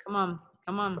 Lou. Come on.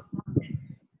 Come on.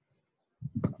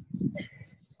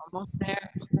 Almost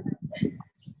there.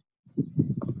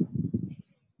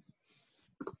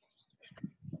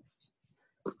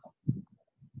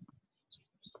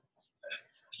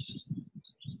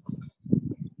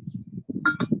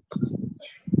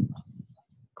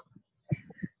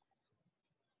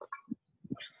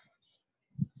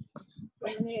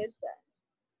 Is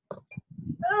that?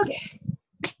 Okay.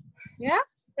 Yeah?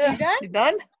 You done? You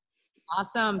done?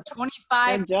 Awesome.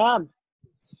 25. Good job.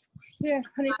 Here,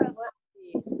 25 left.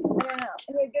 I don't know.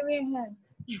 Here, give me a hand.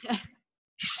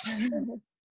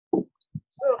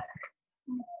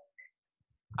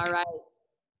 All right.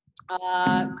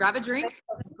 Grab a drink.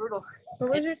 Brutal. What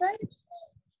was your time?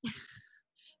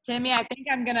 Tammy, I think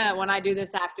I'm gonna, when I do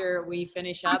this after we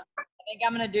finish up, I think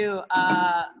I'm gonna do,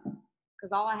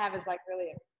 because all I have is like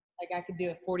really, like I could do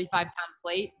a 45-pound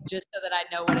plate just so that I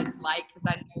know what it's like, because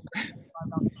I know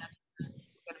barbell snatches is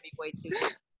gonna be way too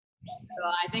big. So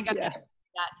I think I'm gonna do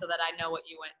that so that I know what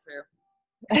you went through.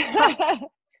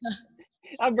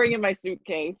 I'm bringing my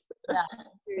suitcase. Yeah,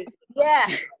 seriously. Yeah.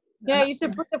 Yeah, you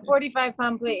should put the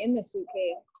 45-pound plate in the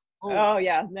suitcase. Oh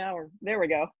yeah, there we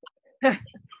go.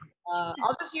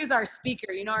 I'll just use our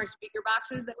speaker. You know our speaker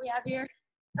boxes that we have here?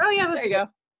 Oh yeah, There you go.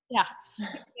 Yeah. I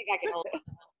think I can hold it.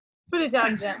 Put it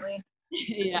down gently.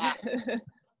 Yeah.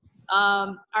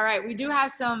 All right. We do have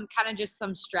some kind of just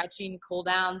some stretching, cool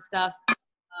down stuff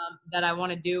that I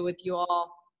want to do with you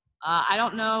all. I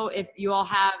don't know if you all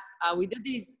have, we did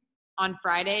these on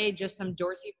Friday, just some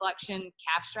dorsiflexion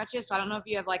calf stretches. So I don't know if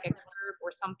you have like a curve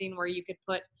or something where you could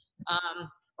put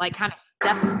like kind of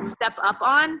step up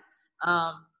on.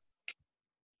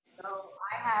 So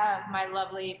I have my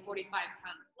lovely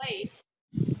 45-pound plate.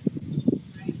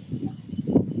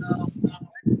 So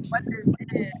what this is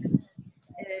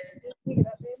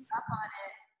up on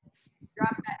it,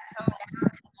 drop that toe down,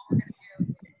 and what we're going to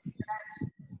do is stretch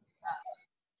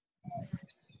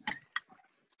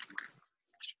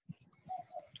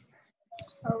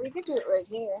Oh, we could do it right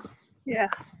here. Yeah.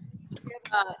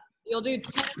 You'll do 10 on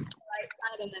the right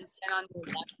side and then 10 on your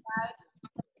left side.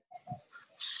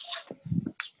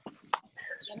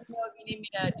 Let me know if you need me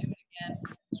to do it again.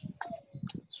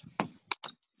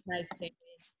 Nice, Tammy.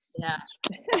 Yeah.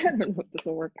 I don't know if this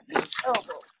will work. Oh,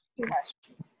 too much.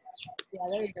 Yeah,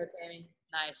 there you go, Tammy.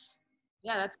 Nice.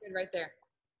 Yeah, that's good right there.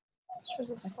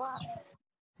 There's a fly.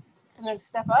 And then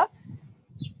step up.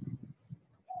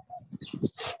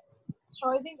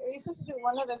 Oh, I think, are you supposed to do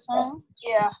one at a time?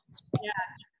 Yeah. Yeah.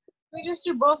 Can we just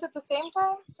do both at the same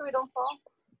time so we don't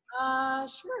fall?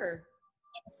 Sure.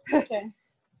 Okay.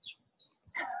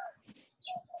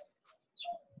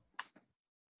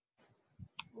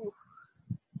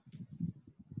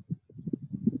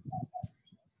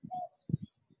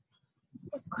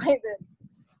 It's quite the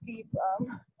steep,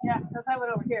 yeah, let's have it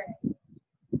over here.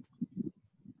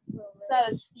 It's not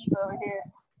as steep over here.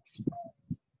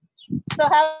 So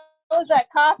how was that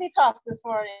coffee talk this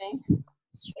morning?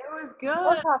 It was good.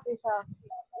 What coffee talk?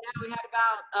 Yeah, we had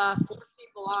about 4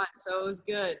 people on, so it was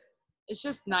good. It's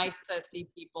just nice to see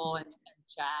people and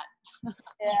chat.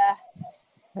 Yeah.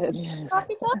 It is.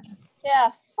 Coffee talk?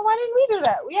 Yeah. Well, why didn't we do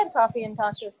that? We had coffee and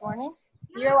talk this morning.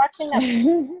 You were watching that.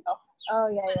 Oh,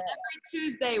 yeah. Every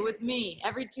Tuesday with me.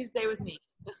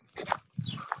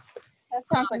 That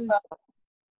sounds like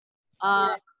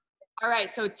fun. All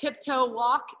right, so tiptoe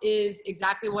walk is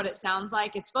exactly what it sounds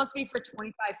like. It's supposed to be for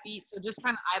 25 feet, so just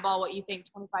kind of eyeball what you think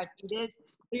 25 feet is.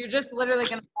 So you're just literally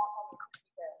going to walk.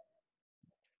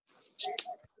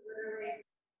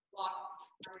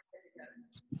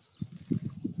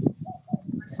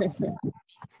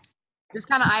 Just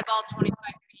kind of eyeball 25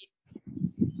 feet.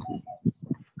 Or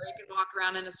you can walk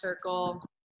around in a circle.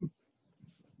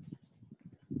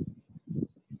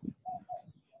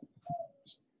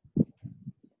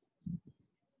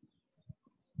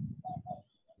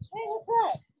 Hey, what's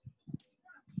that?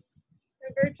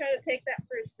 The bird trying to take that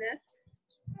for its nest.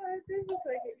 Oh, it does look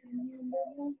like it.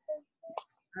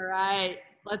 All right,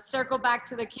 let's circle back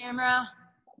to the camera.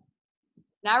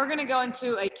 Now we're gonna go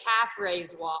into a calf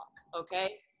raise walk,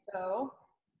 okay? So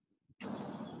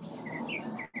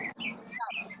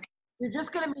you're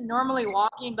just gonna be normally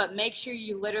walking, but make sure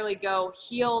you literally go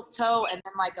heel, toe, and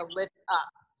then like a lift up,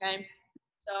 okay?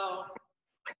 So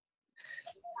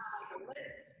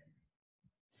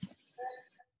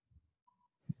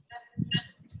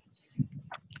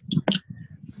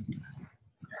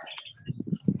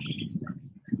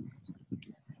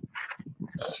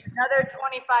another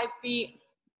 25 feet.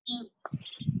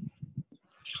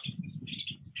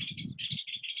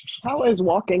 How is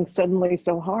walking suddenly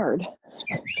so hard?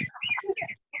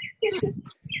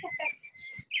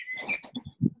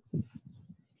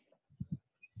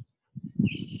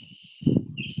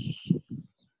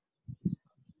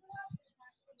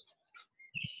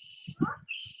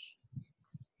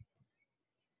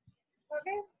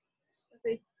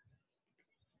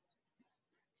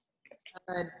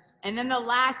 Good. And then the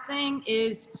last thing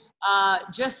is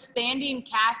just standing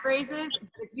calf raises.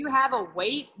 If you have a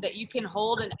weight that you can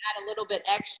hold and add a little bit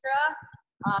extra,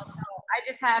 so I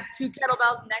just have 2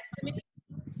 kettlebells next to me.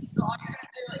 So all you're gonna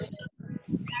do is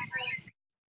calf raise,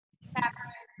 calf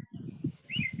raise,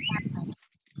 calf raise.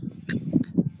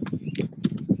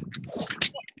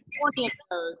 20 of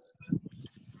those.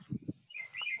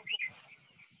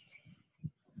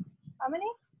 How many?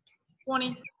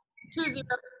 20. 20.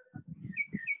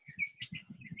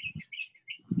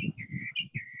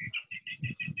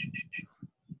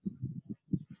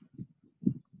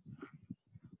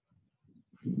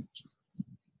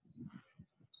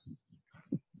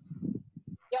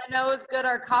 Yeah, no, it was good.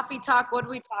 Our coffee talk. What did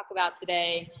we talk about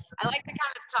today? I like to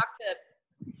kind of talk to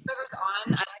whoever's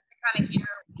on. I like to kind of hear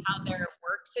how their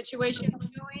work situation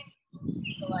is going.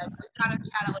 So like we kind of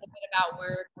chat a little bit about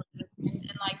work.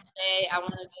 And like today, I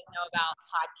wanted to know about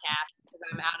podcasts because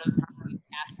I'm out of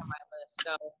podcasts on my list.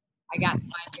 So I got to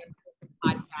find different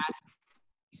podcasts.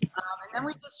 And then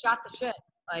we just shot the shit.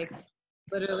 Like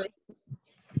literally,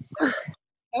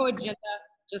 no agenda,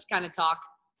 just kind of talk.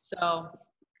 So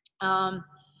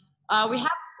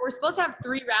we're supposed to have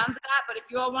 3 rounds of that, but if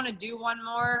you all want to do one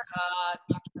more,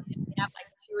 you have like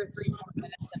 2 or 3 more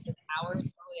minutes of this hour.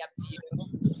 It's totally up to you.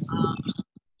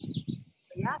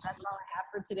 But yeah, that's all I have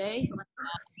for today.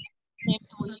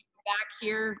 Will you be back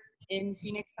here in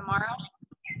Phoenix tomorrow?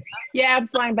 Yeah, I'm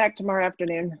flying back tomorrow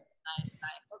afternoon. Nice.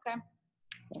 Okay.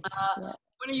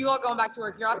 When are you all going back to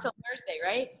work? You're off till Thursday,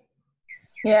 right?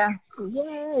 Yeah.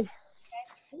 Yay.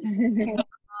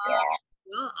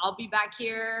 Well, I'll be back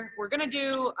here. We're gonna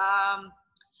do. I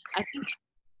think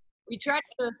we tried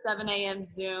to do a 7 a.m.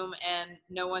 Zoom and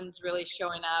no one's really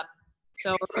showing up.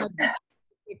 So we're gonna do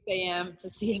 6 a.m. to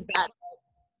see if that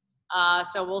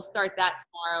helps. So we'll start that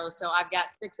tomorrow. So I've got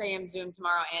 6 a.m. Zoom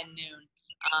tomorrow and noon,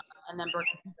 and then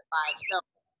Brooks at 5. So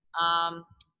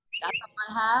that's all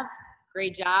I have.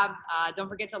 Great job. Don't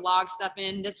forget to log stuff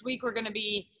in. This week we're gonna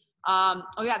be.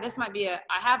 This might be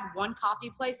I have one coffee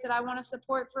place that I want to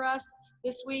support for us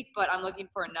this week, but I'm looking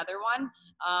for another one.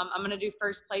 I'm going to do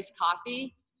First Place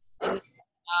Coffee. And,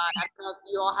 I don't know if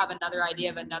you all have another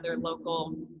idea of another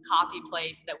local coffee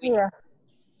place that we can do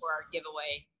for our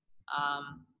giveaway.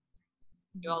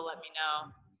 You all let me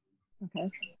know.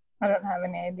 Okay. I don't have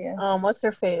any ideas. What's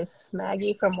her face?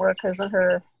 Maggie from work has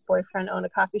her boyfriend own a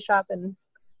coffee shop, and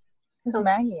Who's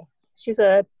Maggie? she's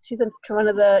one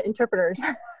of the interpreters.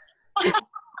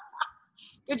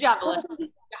 Good job, Alyssa.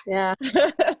 Yeah.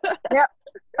 Yep.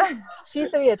 She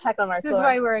used to be a tech on our This floor. is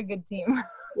why we're a good team.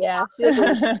 Yeah. She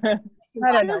doesn't.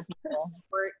 I don't know people.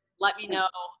 Let me know.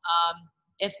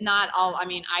 If not,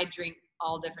 I drink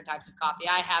all different types of coffee.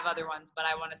 I have other ones, but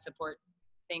I want to support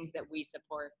things that we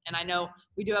support. And I know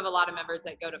we do have a lot of members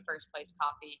that go to First Place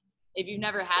Coffee. If you've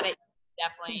never had it,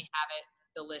 definitely have it. It's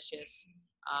delicious.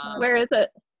 Where is it?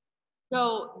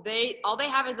 So all they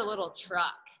have is a little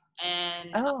truck,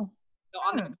 and Oh. so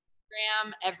on the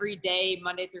Instagram every day,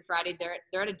 Monday through Friday,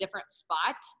 they're at a different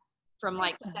spot from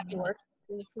like 7 to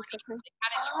 10.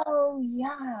 Oh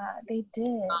yeah, they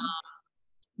did.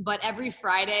 But every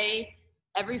Friday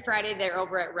they're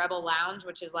over at Rebel Lounge,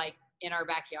 which is like in our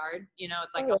backyard. You know,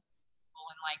 it's like a and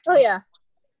like. Yeah.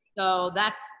 So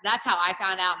that's how I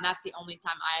found out, and that's the only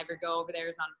time I ever go over there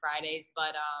is on Fridays.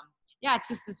 But yeah, it's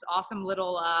just this awesome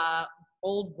little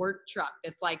old work truck.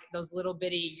 It's like those little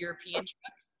bitty European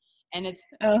trucks, and it's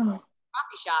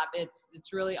coffee shop.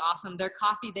 It's really awesome. Their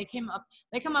coffee, they come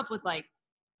up with like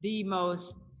the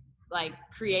most like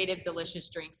creative, delicious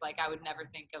drinks. Like I would never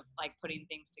think of like putting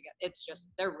things together. It's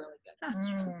just they're really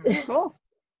good. Cool.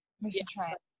 We should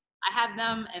try it. I have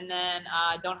them, and then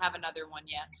don't have another one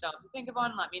yet. So if you think of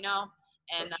one, let me know,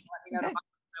 and let me know tomorrow.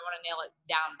 I want to nail it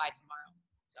down by tomorrow.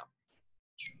 So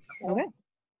Okay.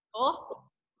 cool.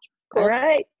 All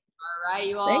right. All right,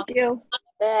 you all. Thank you.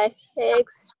 Thanks.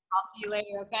 I'll see you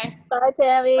later. Okay. Bye,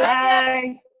 Tammy.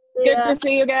 Bye. Good to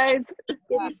see you guys. Good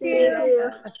to see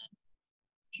you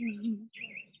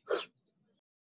too.